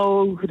 Like, you don't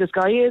know who this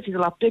guy is. He's a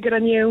lot bigger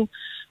than you.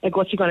 Like,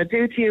 what's he going to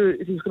do to you?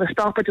 Is he going to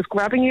stop at just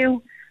grabbing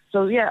you?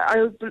 So, yeah,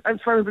 I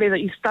firmly believe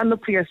that you stand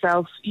up for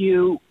yourself.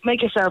 You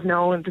make yourself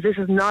known that this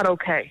is not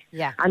okay.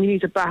 Yeah. And you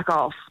need to back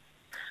off.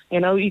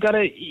 You know, you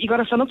gotta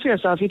stand up for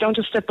yourself. You don't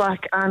just sit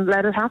back and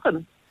let it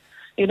happen.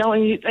 You know,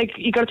 and you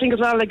got to think as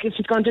well, like, if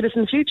he's going to do this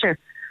in the future.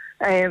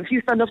 If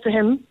you stand up to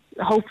him,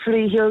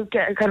 hopefully he'll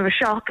get a kind of a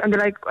shock and be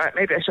like,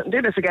 maybe I shouldn't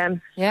do this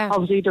again. Yeah.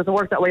 Obviously it doesn't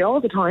work that way all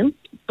the time,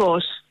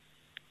 but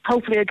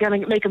hopefully it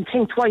can make him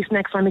think twice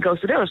next time he goes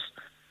to do it.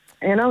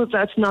 You know,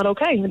 that's not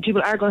okay, and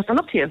people are going to stand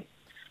up to you.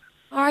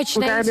 All right,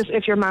 Sinead. Regardless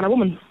if you're a man or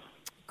woman.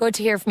 Good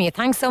to hear from you.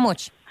 Thanks so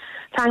much.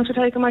 Thanks for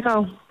taking my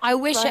call. I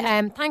wish,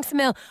 thanks a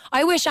mil.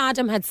 I wish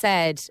Adam had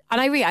said,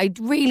 and I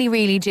really,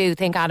 really do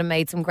think Adam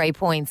made some great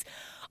points.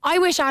 I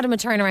wish Adam had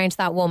turned around to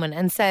that woman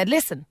and said,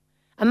 listen,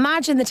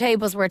 imagine the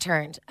tables were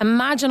turned.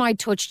 Imagine I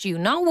touched you,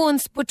 not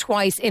once, but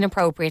twice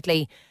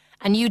inappropriately,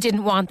 and you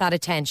didn't want that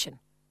attention.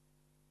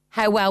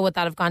 How well would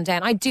that have gone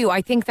down? I do.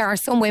 I think there are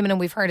some women, and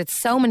we've heard it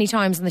so many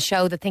times on the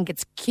show, that think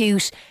it's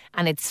cute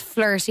and it's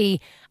flirty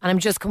and I'm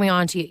just coming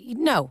on to you.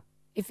 No.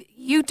 If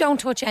you don't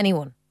touch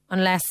anyone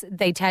unless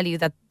they tell you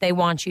that they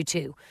want you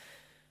to.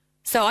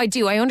 So I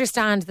do. I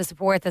understand the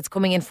support that's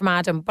coming in from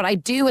Adam, but I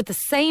do at the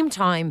same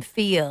time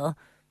feel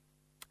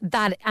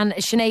that, and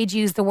Sinead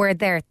used the word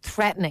there,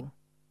 threatening.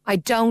 I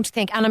don't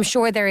think, and I'm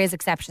sure there is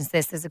exceptions to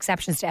this, there's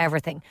exceptions to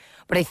everything,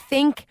 but I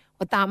think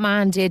what that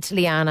man did to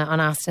Leanna on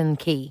Aston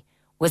Quay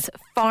was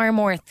far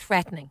more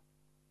threatening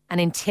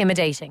and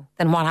intimidating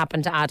than what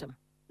happened to Adam.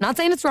 Not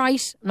saying it's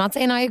right, I'm not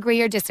saying I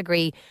agree or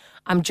disagree,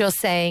 I'm just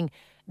saying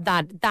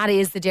that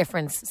is the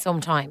difference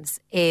sometimes,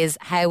 is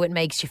how it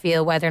makes you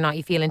feel, whether or not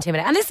you feel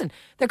intimidated. And listen,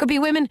 there could be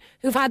women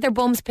who've had their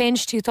bums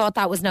pinched who thought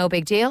that was no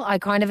big deal. I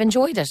kind of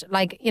enjoyed it.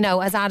 Like, you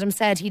know, as Adam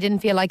said, he didn't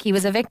feel like he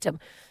was a victim.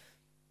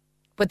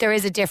 But there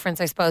is a difference,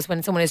 I suppose,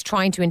 when someone is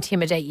trying to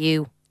intimidate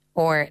you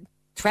or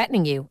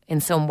threatening you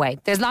in some way.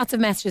 There's lots of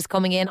messages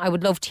coming in. I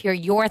would love to hear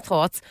your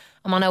thoughts.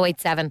 I'm on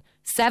 087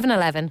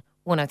 711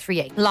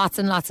 1038. Lots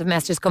and lots of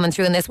messages coming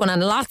through in this one,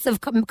 and lots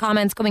of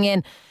comments coming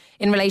in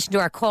relation to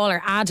our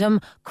caller,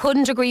 Adam.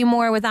 Couldn't agree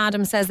more with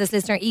Adam, says this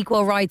listener.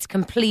 Equal rights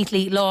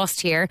completely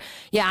lost here.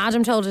 Yeah,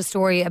 Adam told a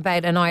story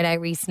about a night out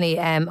recently.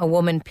 A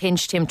woman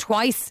pinched him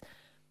twice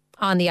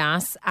on the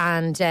ass,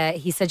 and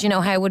he said, you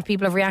know, how would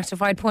people have reacted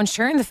if I'd punched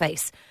her in the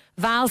face?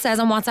 Val says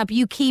on WhatsApp,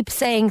 you keep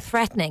saying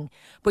threatening,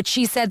 but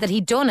she said that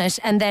he'd done it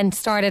and then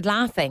started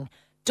laughing.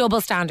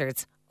 Double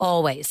standards,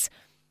 always.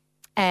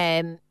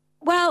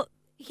 Well,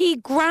 he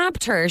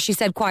grabbed her, she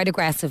said, quite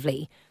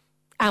aggressively.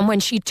 And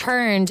when she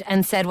turned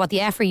and said, what the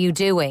F are you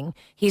doing?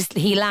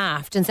 He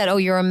laughed and said, oh,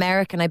 you're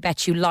American, I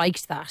bet you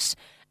liked that.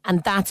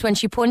 And that's when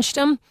she punched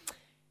him.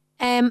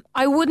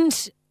 I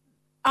wouldn't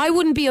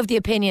be of the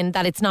opinion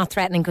that it's not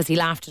threatening because he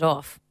laughed it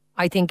off.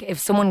 I think if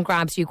someone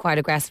grabs you quite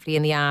aggressively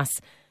in the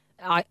ass,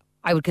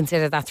 I would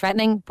consider that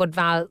threatening. But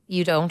Val,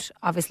 you don't,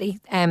 obviously.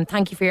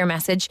 Thank you for your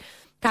message.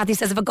 Kathy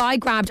says, if a guy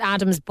grabbed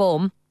Adam's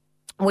bum,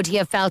 would he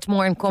have felt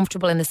more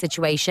uncomfortable in the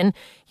situation?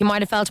 He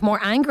might have felt more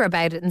anger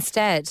about it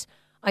instead.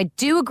 I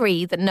do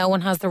agree that no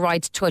one has the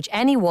right to touch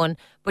anyone,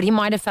 but he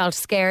might have felt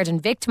scared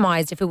and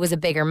victimised if it was a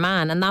bigger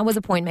man. And that was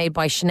a point made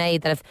by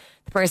Sinead, that if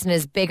the person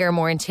is bigger,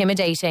 more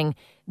intimidating,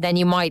 then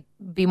you might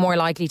be more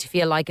likely to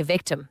feel like a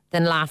victim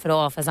than laugh it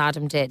off, as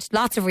Adam did.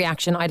 Lots of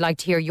reaction. I'd like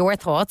to hear your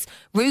thoughts.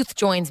 Ruth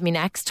joins me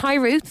next. Hi,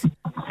 Ruth.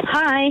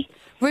 Hi.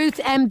 Ruth,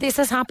 this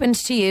has happened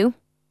to you?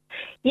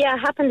 Yeah, it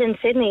happened in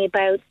Sydney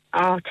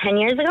about 10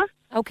 years ago.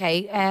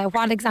 Okay.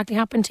 What exactly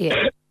happened to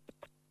you?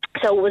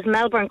 So it was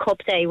Melbourne Cup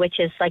Day, which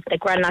is like the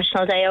Grand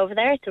National Day over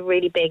there. It's a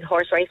really big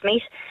horse race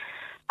meet.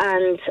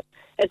 And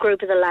a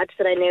group of the lads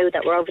that I knew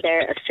that were over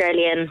there,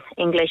 Australian,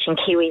 English and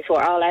Kiwis,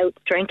 were all out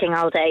drinking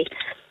all day.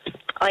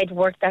 I'd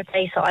worked that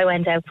day, so I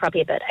went out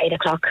probably about 8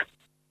 o'clock.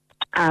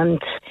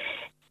 And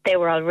they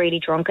were all really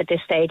drunk at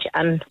this stage,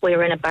 and we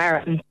were in a bar,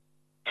 and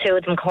two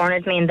of them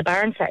cornered me in the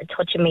bar and started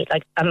touching me,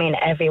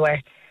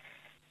 everywhere.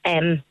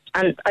 And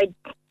I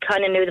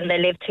kind of knew them. They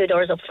lived 2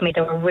 doors up from me.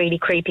 They were really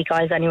creepy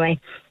guys anyway.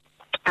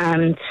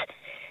 And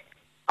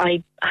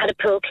I had a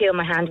pool cue in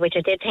my hand, which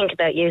I did think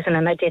about using,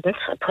 and I didn't.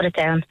 I put it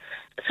down.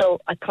 So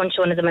I punched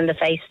one of them in the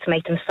face to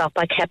make them stop.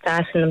 I kept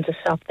asking them to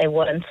stop. They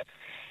wouldn't.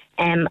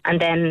 And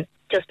then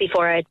just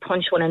before I'd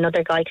punched one,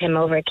 another guy came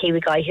over, a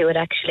Kiwi guy who had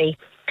actually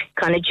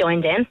kind of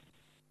joined in.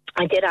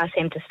 I did ask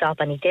him to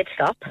stop, and he did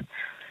stop.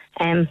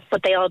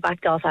 But they all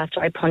backed off after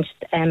I punched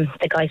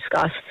the guy,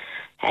 Scott.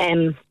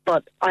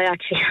 But I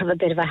actually have a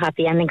bit of a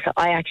happy ending. So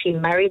I actually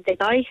married the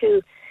guy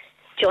who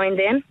joined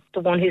in, the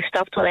one who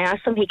stopped when I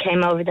asked him. He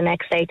came over the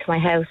next day to my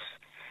house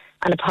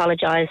and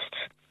apologised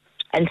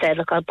and said,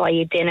 look, I'll buy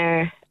you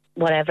dinner,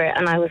 whatever.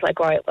 And I was like,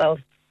 all right, well,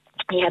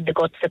 he had the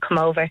guts to come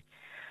over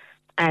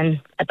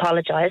and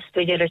apologised.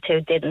 The other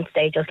two didn't.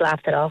 They just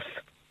laughed it off.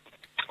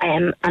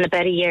 And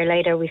about a year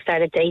later, we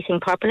started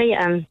dating properly,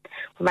 and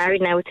we're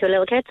married now with 2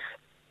 little kids.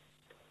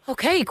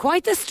 Okay,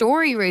 quite the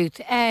story, Ruth.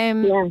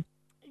 Yeah.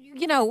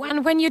 You know,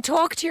 and when you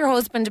talk to your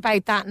husband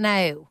about that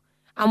now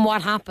and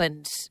what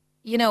happened,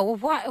 you know,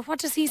 what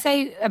does he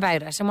say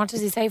about it, and what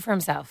does he say for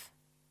himself?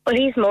 Well,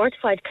 he's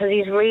mortified because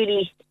he's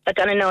really, like,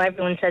 I don't know,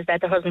 everyone says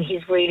that the husband,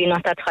 he's really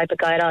not that type of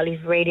guy at all.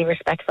 He's really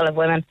respectful of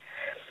women.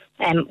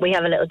 We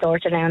have a little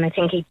daughter now, and I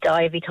think he'd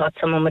die if he thought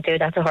someone would do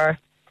that to her.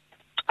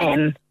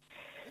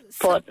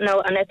 But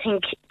no, and I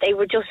think he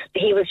was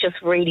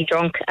just really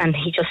drunk, and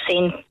he just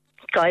seen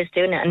guys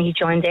doing it, and he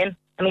joined in.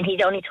 I mean,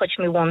 he'd only touched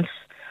me once,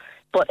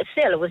 but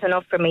still, it was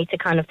enough for me to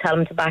kind of tell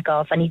him to back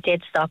off, and he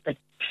did stop it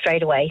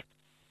straight away.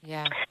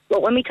 Yeah.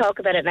 But when we talk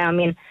about it now, I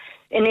mean,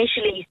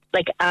 initially,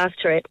 like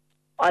after it,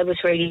 I was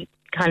really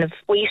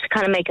we used to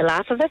kind of make a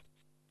laugh of it.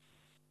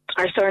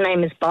 Our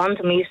surname is Bond,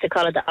 and we used to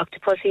call it the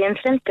Octopussy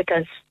incident,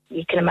 because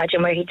you can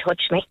imagine where he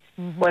touched me,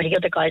 where the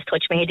other guys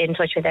touched me. He didn't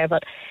touch me there,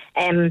 but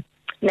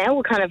now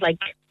we're kind of like,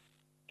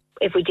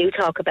 if we do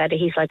talk about it,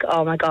 he's like,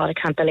 oh my God, I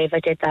can't believe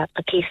I did that.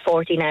 Like, he's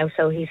 40 now,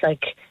 so he's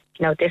like,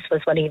 you know, this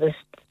was when he was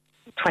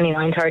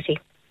 29, 30.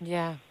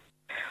 Yeah.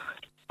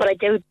 But I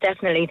do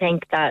definitely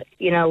think that,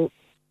 you know,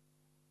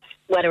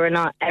 whether or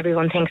not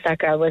everyone thinks that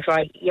girl was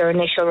right, your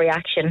initial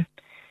reaction,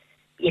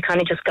 you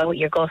kind of just go with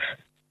your gut,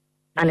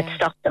 and it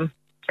stopped them.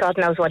 God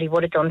knows what he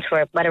would have done to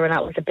her, whether or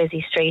not it was a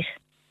busy street.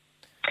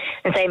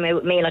 And same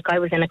with me, like, I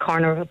was in a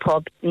corner of a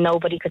pub.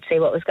 Nobody could see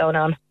what was going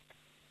on.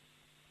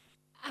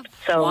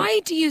 So, why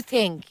do you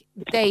think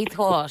they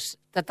thought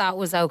that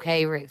was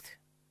okay, Ruth?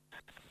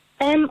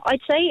 I'd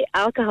say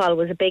alcohol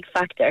was a big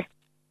factor.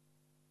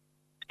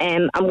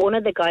 And one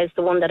of the guys,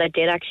 the one that I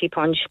did actually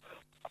punch,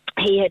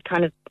 he had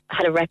kind of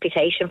had a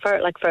reputation for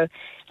it, like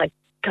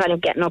kind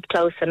of getting up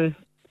close and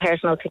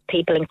personal to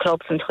people in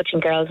clubs and touching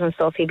girls and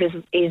stuff. He's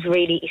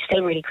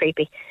still really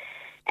creepy.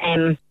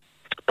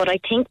 But I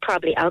think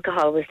probably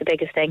alcohol was the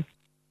biggest thing.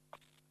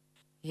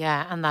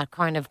 Yeah, and that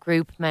kind of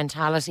group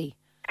mentality.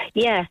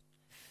 Yeah.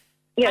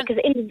 Yeah,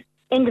 because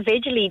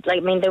individually, like,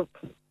 I mean,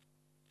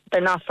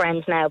 they're not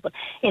friends now, but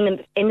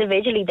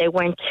individually they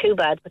weren't too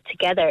bad, but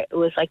together it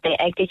was like they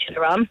egged each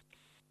other on.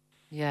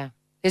 Yeah.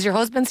 Is your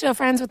husband still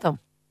friends with them?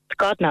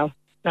 God, no.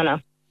 No.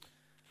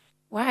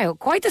 Wow,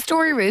 quite the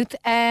story, Ruth.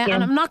 And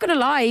I'm not going to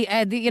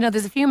lie,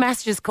 there's a few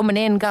messages coming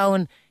in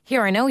going,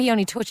 here, I know he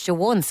only touched you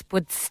once,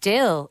 but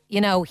still,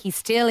 you know, he's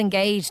still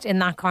engaged in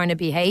that kind of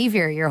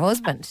behaviour, your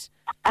husband.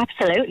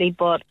 Absolutely,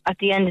 but at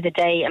the end of the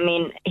day, I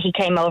mean, he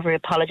came over,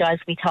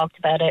 apologised, we talked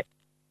about it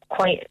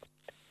quite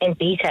in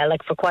detail,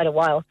 like, for quite a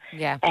while.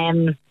 Yeah.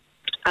 And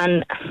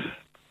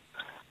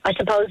I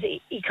suppose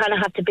you kind of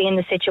have to be in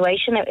the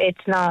situation.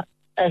 It's not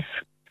as,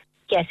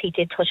 yes, he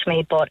did touch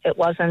me, but it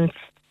wasn't.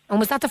 And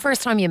was that the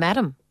first time you met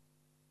him?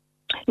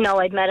 No,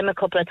 I'd met him a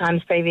couple of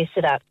times previous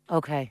to that.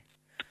 Okay.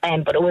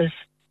 But it was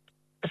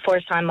the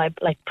first time I,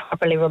 like,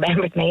 properly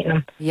remembered meeting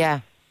him. Yeah.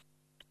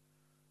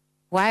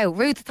 Wow,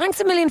 Ruth, thanks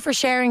a million for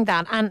sharing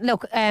that. And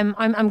look,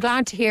 I'm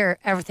glad to hear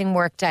everything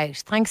worked out.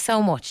 Thanks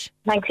so much.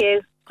 Thank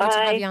you. Good Bye.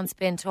 to have you on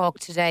Spin Talk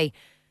today.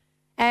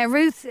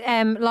 Ruth,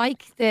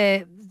 like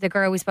the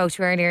girl we spoke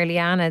to earlier,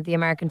 Leanna, the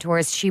American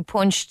tourist, she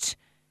punched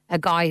a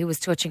guy who was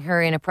touching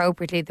her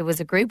inappropriately. There was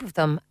a group of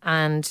them,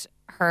 and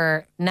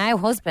her now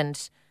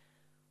husband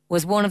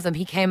was one of them.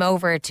 He came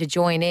over to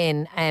join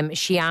in.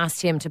 She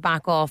asked him to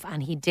back off,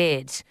 and he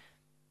did.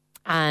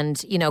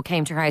 And, you know,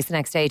 came to her house the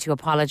next day to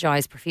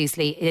apologise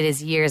profusely. It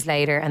is years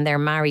later, and they're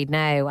married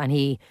now, and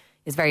he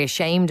is very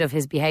ashamed of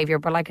his behaviour.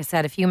 But like I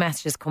said, a few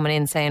messages coming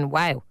in saying,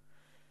 wow.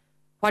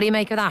 What do you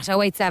make of that?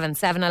 087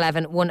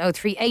 711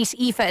 1038.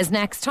 Aoife is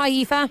next. Hi,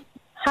 Aoife.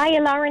 Hi,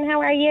 Lauren.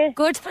 How are you?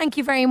 Good, thank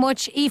you very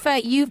much.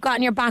 Aoife, you've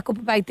gotten your back up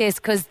about this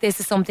because this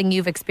is something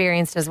you've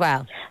experienced as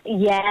well.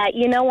 Yeah,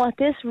 you know what?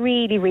 This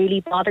really, really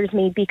bothers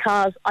me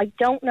because I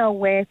don't know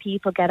where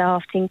people get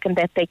off thinking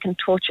that they can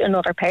touch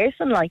another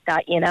person like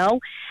that, you know.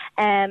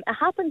 It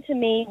happened to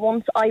me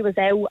once. I was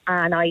out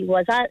and I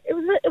was at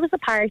it was a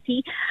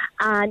party,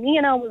 and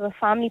it was a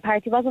family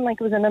party. It wasn't like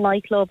it was in a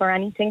nightclub or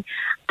anything.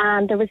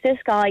 And there was this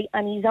guy,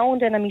 and he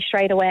zoned in on me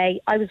straight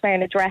away. I was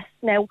wearing a dress.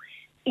 Now,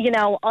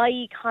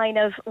 I kind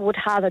of would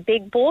have a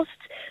big bust,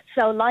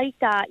 so like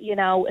that,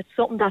 it's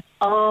something that's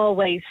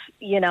always,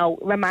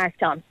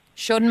 remarked on.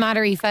 Shouldn't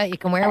matter, Aoife. You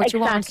can wear what you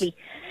want.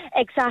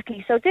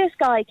 Exactly. So this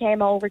guy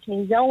came over to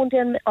me, zoned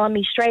in on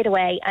me straight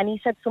away, and he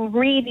said some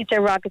really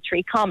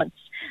derogatory comments.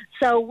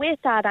 So with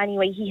that,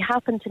 anyway, he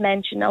happened to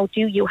mention, "Oh,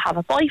 do you have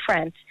a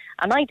boyfriend?"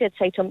 And I did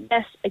say to him,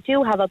 "Yes, I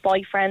do have a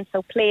boyfriend,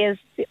 so please,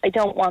 I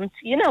don't want,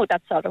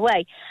 that sort of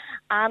way."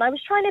 And I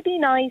was trying to be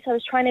nice, I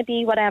was trying to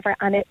be whatever,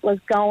 and it was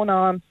going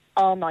on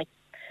all night.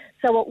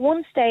 So at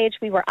one stage,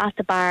 we were at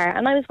the bar,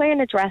 and I was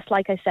wearing a dress,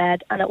 like I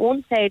said, and at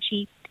one stage,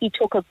 he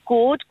took a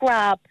good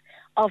grab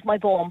of my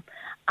bum,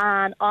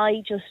 and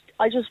I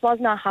just was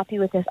not happy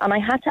with this, and I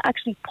had to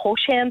actually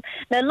push him.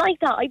 Now, like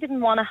that, I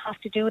didn't want to have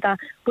to do that,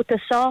 but the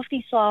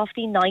softy,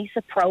 nice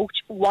approach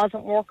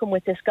wasn't working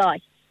with this guy.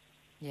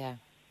 Yeah.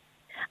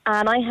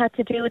 And I had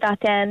to do that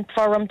then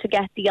for him to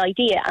get the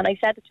idea, and I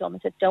said it to him, I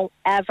said, "Don't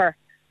ever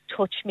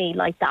touch me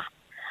like that."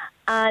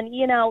 And,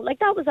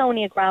 that was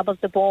only a grab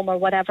of the bum or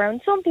whatever,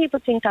 and some people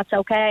think that's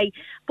okay,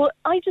 but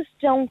I just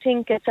don't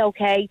think it's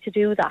okay to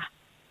do that.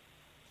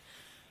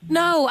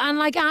 No, and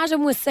like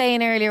Adam was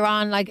saying earlier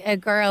on, like a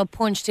girl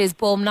punched his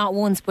bum not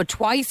once but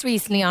twice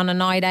recently on a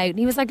night out. And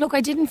he was like, "Look,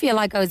 I didn't feel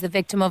like I was the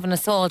victim of an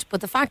assault,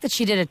 but the fact that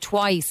she did it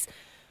twice,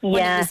 when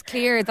it was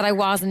clear that I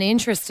wasn't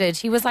interested,"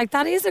 he was like,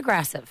 "That is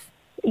aggressive."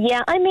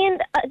 Yeah, I mean,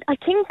 I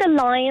think the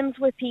lines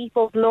with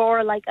people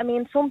blur. Like, I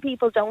mean, some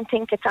people don't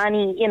think it's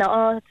any,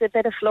 it's a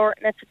bit of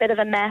flirting, it's a bit of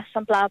a mess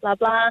and blah, blah,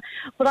 blah.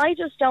 But I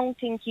just don't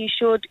think you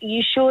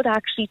should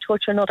actually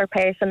touch another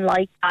person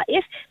like that.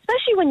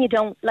 Especially when you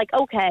don't, like,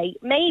 okay,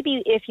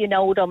 maybe if you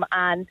know them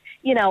and,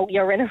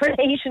 you're in a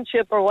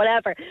relationship or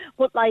whatever.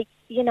 But, like,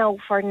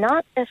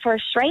 for a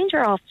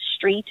stranger off the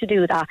street to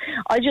do that,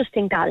 I just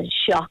think that is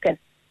shocking.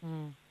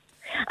 Mm.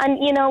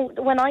 And,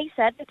 when I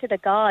said it to the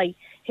guy,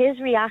 his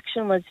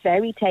reaction was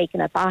very taken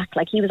aback.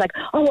 Like, he was like,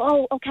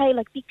 oh, okay,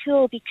 like, be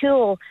cool.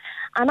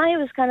 And I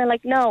was kind of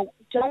like, no,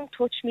 don't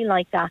touch me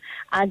like that.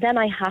 And then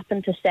I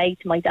happened to say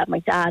to my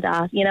dad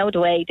asked, the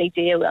way they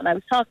do. And I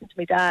was talking to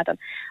my dad, and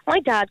my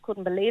dad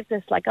couldn't believe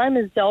this. Like, I'm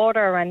his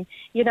daughter, and,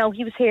 he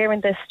was hearing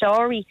this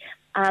story.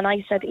 And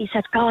he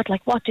said, "God,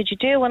 like, what did you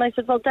do?" And I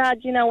said, "Well,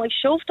 Dad, I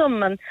shoved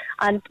him." And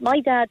my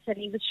dad said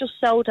he was just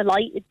so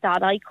delighted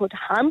that I could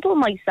handle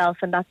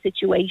myself in that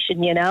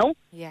situation,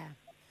 Yeah.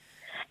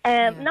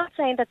 Not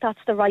saying that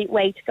that's the right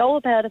way to go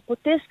about it, but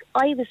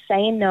I was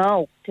saying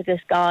no to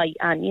this guy.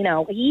 And,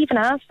 he even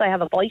asked if I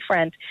have a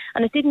boyfriend.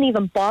 And it didn't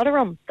even bother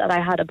him that I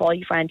had a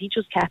boyfriend. He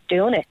just kept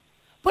doing it.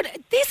 But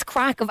this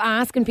crack of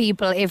asking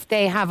people if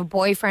they have a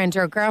boyfriend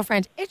or a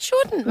girlfriend, it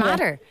shouldn't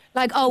matter.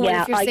 Like,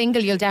 if you're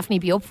single, you'll definitely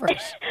be up for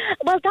it.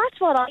 Well, that's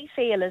what I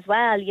feel as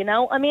well,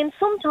 I mean,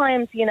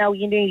 sometimes, you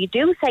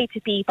do say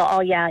to people,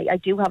 "Oh, yeah, I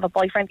do have a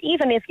boyfriend,"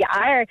 even if you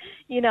are,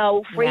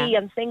 free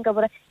and single.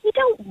 But you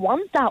don't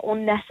want that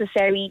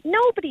unnecessary.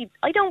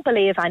 I don't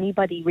believe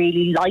anybody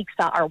really likes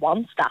that or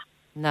wants that.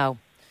 No.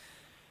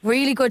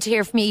 Really good to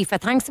hear from you,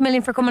 Aoife. Thanks a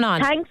million for coming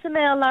on. Thanks a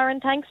million, Lauren.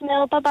 Thanks a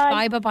million.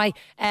 Bye-bye. Bye.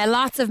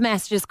 Lots of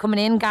messages coming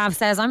in. Gav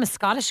says, "I'm a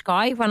Scottish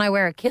guy. When I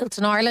wear a kilt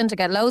in Ireland, I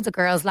get loads of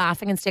girls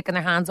laughing and sticking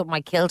their hands up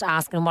my kilt,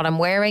 asking what I'm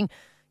wearing.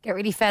 Get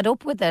really fed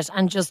up with it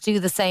and just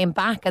do the same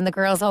back. And the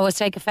girls always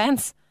take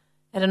offence.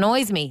 It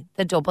annoys me,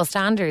 the double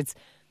standards."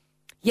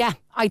 Yeah,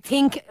 I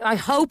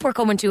hope we're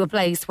coming to a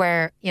place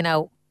where,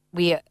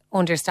 we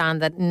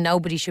understand that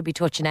nobody should be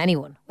touching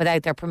anyone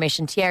without their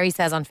permission. Thierry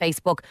says on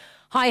Facebook,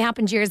 "Hi,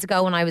 happened years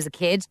ago when I was a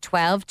kid,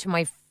 12, to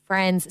my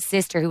friend's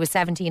sister who was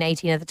 17,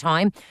 18 at the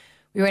time.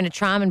 We were in a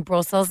tram in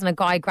Brussels and a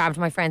guy grabbed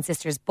my friend's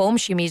sister's bum.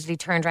 She immediately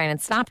turned around and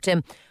slapped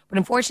him. But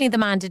unfortunately, the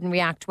man didn't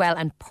react well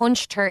and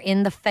punched her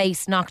in the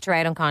face, knocked her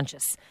out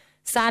unconscious.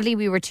 Sadly,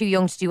 we were too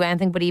young to do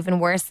anything, but even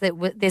worse,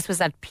 this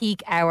was at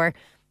peak hour.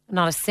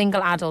 Not a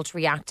single adult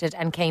reacted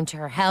and came to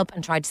her help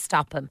and tried to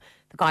stop him.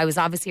 The guy was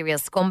obviously a real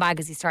scumbag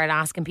as he started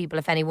asking people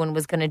if anyone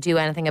was going to do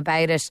anything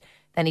about it.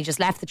 Then he just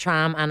left the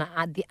tram and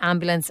the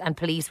ambulance and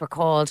police were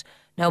called.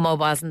 No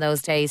mobiles in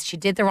those days. She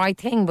did the right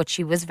thing, but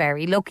she was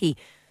very lucky."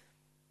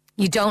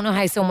 You don't know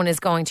how someone is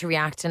going to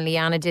react. And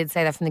Leanna did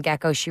say that from the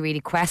get-go. She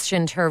really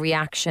questioned her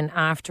reaction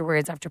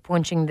afterwards after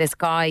punching this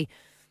guy.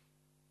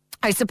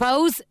 I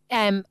suppose,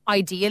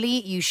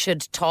 ideally, you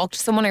should talk to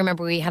someone. I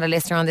remember we had a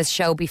listener on this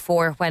show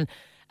before when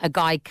a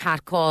guy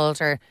catcalled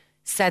or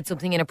said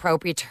something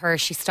inappropriate to her.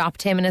 She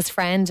stopped him and his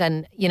friend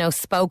and,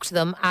 spoke to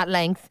them at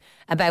length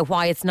about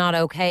why it's not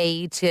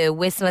okay to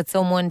whistle at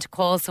someone, to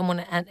call someone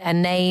a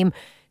name,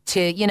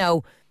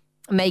 to,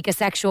 make a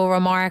sexual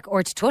remark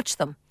or to touch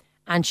them.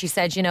 And she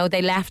said,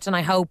 they left and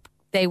I hope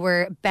they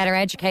were better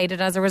educated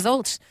as a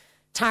result.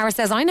 Tara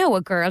says, "I know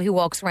a girl who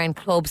walks around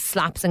clubs,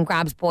 slaps and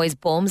grabs boys'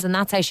 bums, and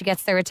that's how she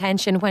gets their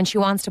attention when she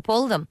wants to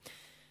pull them."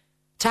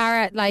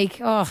 Tara, I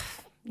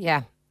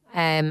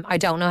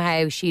don't know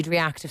how she'd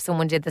react if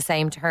someone did the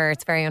same to her.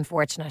 It's very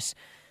unfortunate.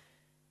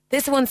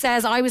 This one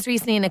says, I was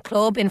recently in a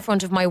club in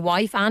front of my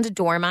wife and a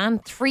doorman.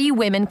 3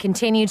 women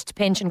continued to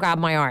pinch and grab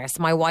my arse.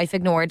 My wife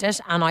ignored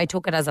it and I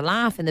took it as a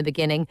laugh in the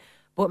beginning.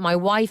 But my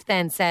wife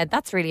then said,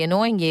 that's really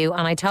annoying you.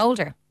 And I told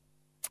her,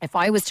 if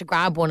I was to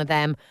grab one of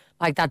them,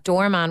 like that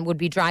doorman would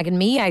be dragging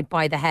me out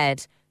by the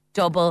head.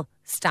 Double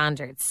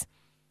standards.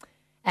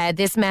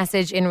 This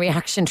message in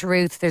reaction to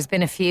Ruth, there's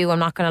been a few, I'm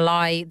not going to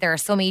lie. There are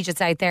some Egypts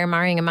out there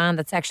marrying a man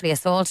that sexually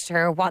assaulted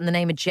her. What in the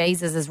name of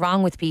Jesus is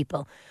wrong with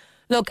people?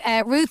 Look,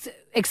 Ruth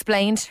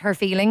explained her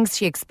feelings.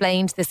 She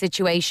explained the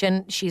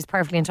situation. She's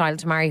perfectly entitled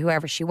to marry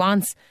whoever she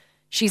wants.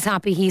 She's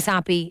happy. He's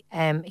happy.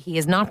 He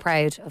is not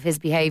proud of his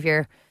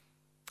behaviour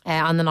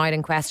on the night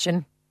in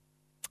question.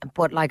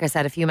 But like I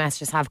said, a few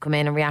messages have come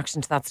in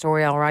reaction to that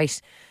story, all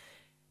right.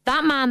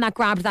 That man that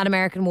grabbed that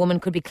American woman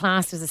could be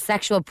classed as a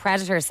sexual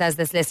predator, says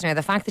this listener.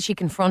 The fact that she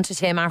confronted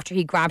him after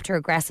he grabbed her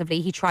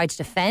aggressively, he tried to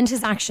defend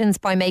his actions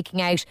by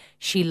making out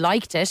she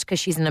liked it because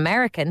she's an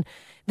American.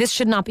 This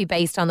should not be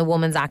based on the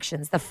woman's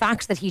actions. The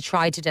fact that he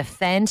tried to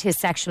defend his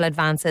sexual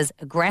advances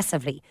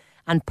aggressively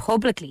and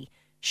publicly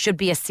should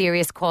be a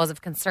serious cause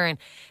of concern.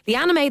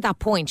 Leanna made that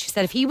point. She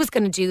said if he was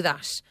going to do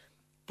that,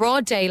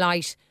 broad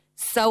daylight,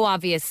 so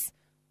obvious,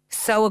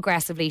 so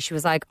aggressively, she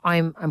was like,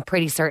 I'm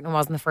pretty certain it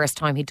wasn't the first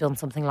time he'd done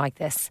something like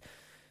this.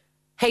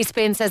 Hey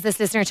Spin, says this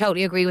listener,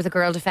 totally agree with a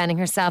girl defending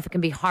herself. It can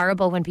be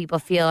horrible when people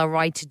feel a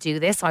right to do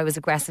this. I was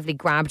aggressively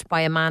grabbed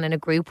by a man in a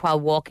group while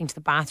walking to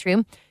the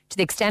bathroom to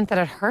the extent that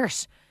it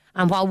hurt.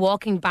 And while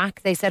walking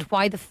back, they said,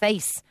 why the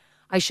face?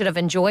 I should have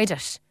enjoyed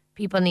it.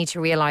 People need to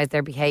realise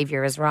their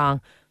behaviour is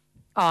wrong.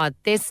 Oh,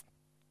 this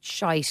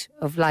shite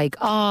of like,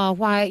 oh,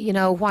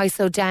 why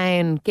so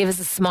down? Give us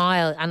a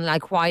smile. And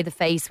like, why the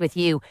face with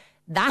you?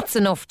 That's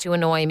enough to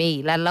annoy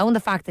me, let alone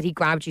the fact that he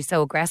grabbed you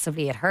so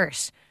aggressively it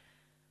hurt.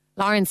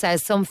 Lauren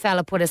says, some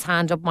fella put his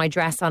hand up my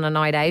dress on a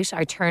night out.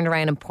 I turned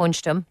around and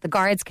punched him. The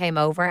guards came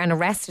over and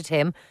arrested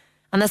him.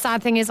 And the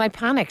sad thing is I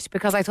panicked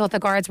because I thought the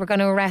guards were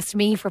going to arrest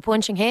me for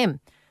punching him.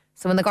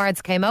 So when the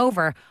guards came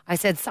over, I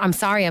said, I'm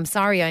sorry,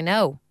 I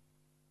know.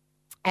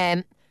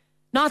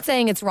 Not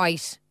saying it's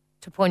right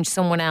to punch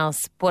someone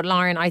else, but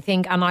Lauren, I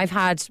think, and I've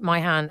had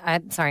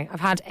I've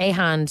had a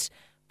hand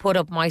put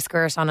up my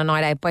skirt on a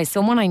night out by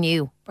someone I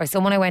knew, by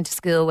someone I went to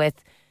school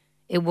with.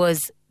 It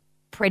was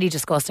pretty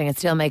disgusting. It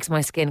still makes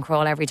my skin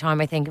crawl every time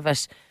I think of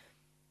it.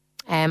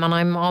 And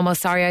I'm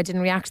almost sorry I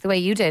didn't react the way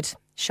you did.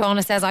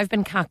 Shauna says, I've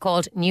been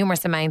catcalled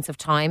numerous amounts of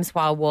times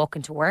while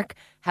walking to work.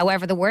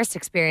 However, the worst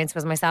experience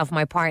was myself and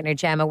my partner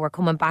Gemma were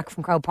coming back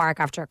from Croke Park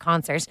after a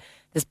concert.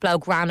 This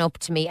bloke ran up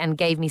to me and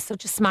gave me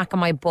such a smack on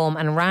my bum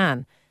and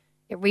ran.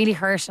 It really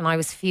hurt and I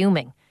was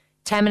fuming.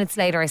 10 minutes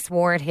later, I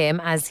swore at him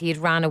as he had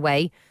ran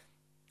away.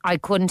 I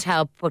couldn't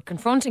help but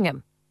confronting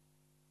him.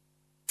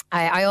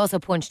 I also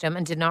punched him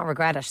and did not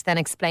regret it. Then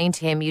explained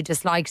to him, you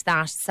disliked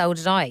that, so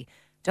did I.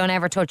 Don't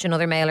ever touch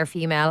another male or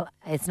female.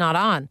 It's not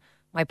on.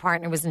 My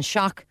partner was in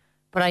shock,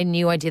 but I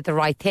knew I did the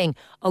right thing.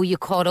 Oh, you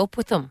caught up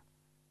with him?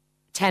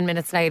 10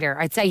 minutes later.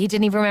 I'd say he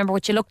didn't even remember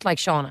what you looked like,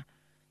 Shauna.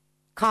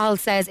 Carl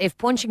says, if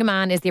punching a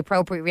man is the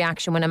appropriate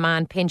reaction when a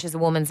man pinches a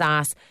woman's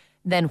ass,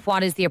 then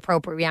what is the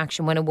appropriate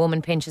reaction when a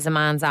woman pinches a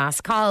man's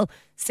ass? Carl,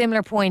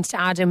 similar point to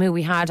Adam, who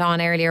we had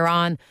on earlier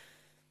on.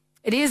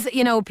 It is,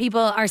 people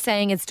are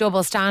saying it's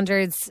double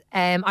standards.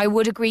 I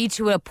would agree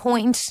to a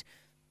point.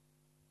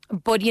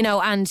 But,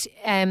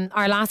 and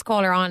our last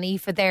caller on,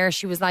 Aoife there,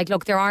 she was like,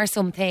 look, there are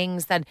some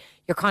things that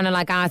you're kind of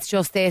like, it's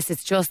just this,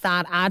 it's just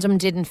that. Adam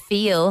didn't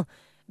feel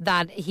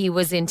that he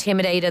was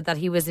intimidated, that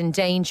he was in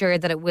danger,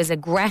 that it was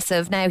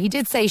aggressive. Now, he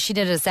did say she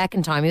did it a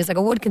second time. He was like,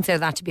 I would consider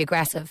that to be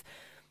aggressive.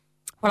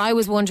 What I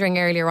was wondering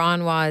earlier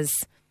on was,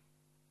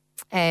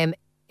 I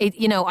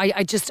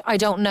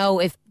don't know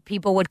if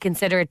people would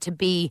consider it to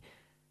be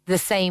the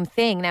same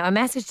thing. Now, a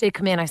message did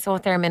come in. I saw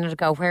it there a minute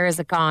ago. Where is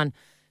it gone?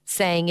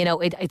 Saying,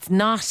 it's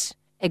not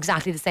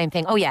exactly the same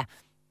thing. Oh, yeah.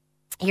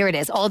 Here it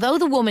is. Although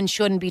the woman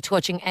shouldn't be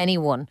touching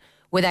anyone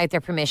without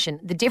their permission,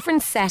 the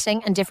different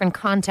setting and different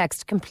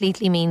context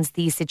completely means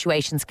these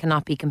situations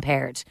cannot be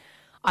compared.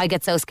 I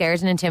get so scared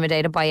and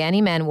intimidated by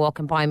any men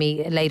walking by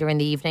me later in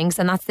the evenings,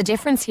 and that's the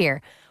difference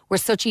here. We're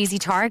such easy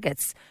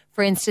targets.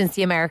 For instance,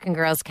 the American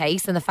girl's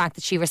case, and the fact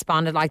that she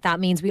responded like that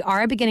means we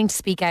are beginning to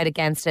speak out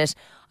against it.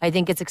 I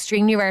think it's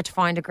extremely rare to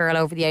find a girl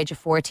over the age of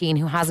 14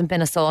 who hasn't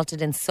been assaulted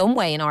in some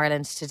way in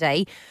Ireland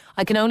today.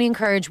 I can only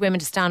encourage women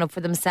to stand up for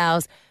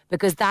themselves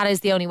because that is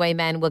the only way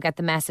men will get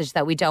the message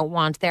that we don't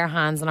want their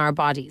hands on our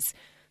bodies.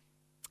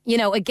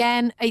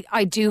 Again,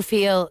 I do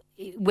feel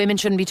women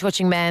shouldn't be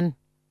touching men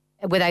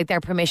without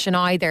their permission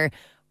either.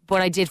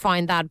 But I did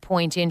find that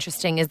point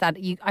interesting, is that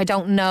I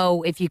don't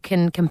know if you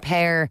can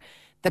compare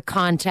the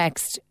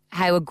context,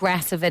 how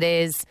aggressive it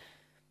is.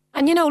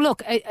 And,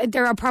 look,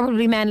 there are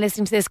probably men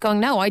listening to this going,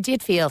 no, I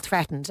did feel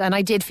threatened and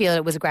I did feel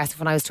it was aggressive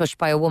when I was touched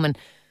by a woman.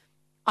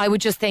 I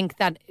would just think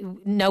that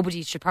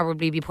nobody should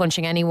probably be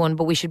punching anyone,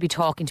 but we should be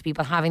talking to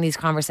people, having these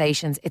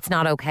conversations. It's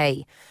not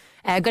okay.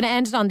 Going to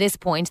end it on this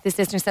point. This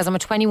listener says, I'm a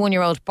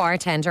 21-year-old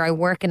bartender. I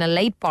work in a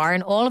late bar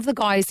and all of the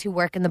guys who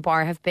work in the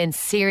bar have been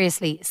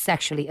seriously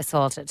sexually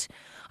assaulted.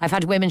 I've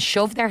had women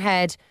shove their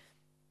head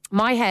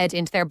my head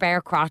into their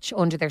bare crotch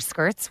under their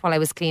skirts while I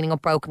was cleaning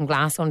up broken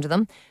glass under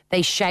them.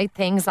 They shout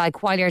things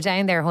like, while you're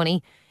down there,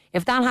 honey.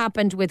 If that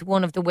happened with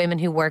one of the women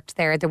who worked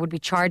there, there would be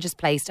charges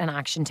placed and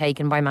action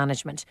taken by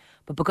management.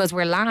 But because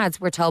we're lads,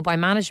 we're told by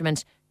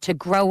management to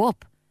grow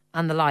up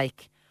and the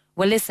like.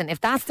 Well, listen, if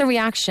that's the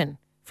reaction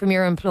from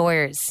your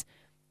employers,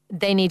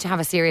 they need to have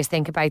a serious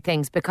think about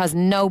things, because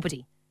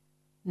nobody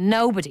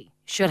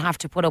should have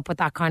to put up with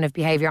that kind of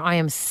behaviour. I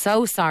am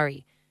so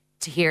sorry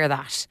to hear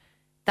that.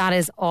 That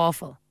is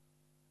awful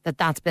that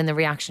that's been the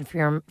reaction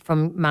from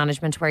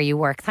management where you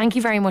work. Thank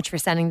you very much for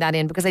sending that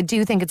in, because I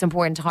do think it's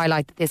important to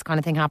highlight that this kind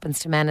of thing happens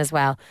to men as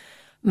well.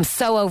 I'm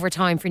so over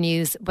time for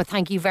news, but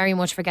thank you very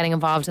much for getting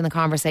involved in the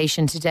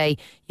conversation today.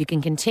 You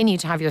can continue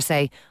to have your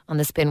say on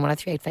the Spin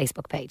 1038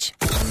 Facebook page.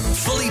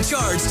 Fully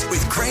charged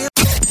with Graham.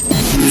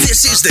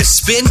 This is the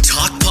Spin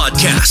Talk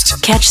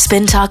Podcast. Catch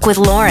Spin Talk with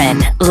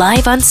Lauren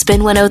live on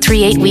Spin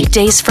 1038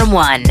 weekdays from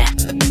 1.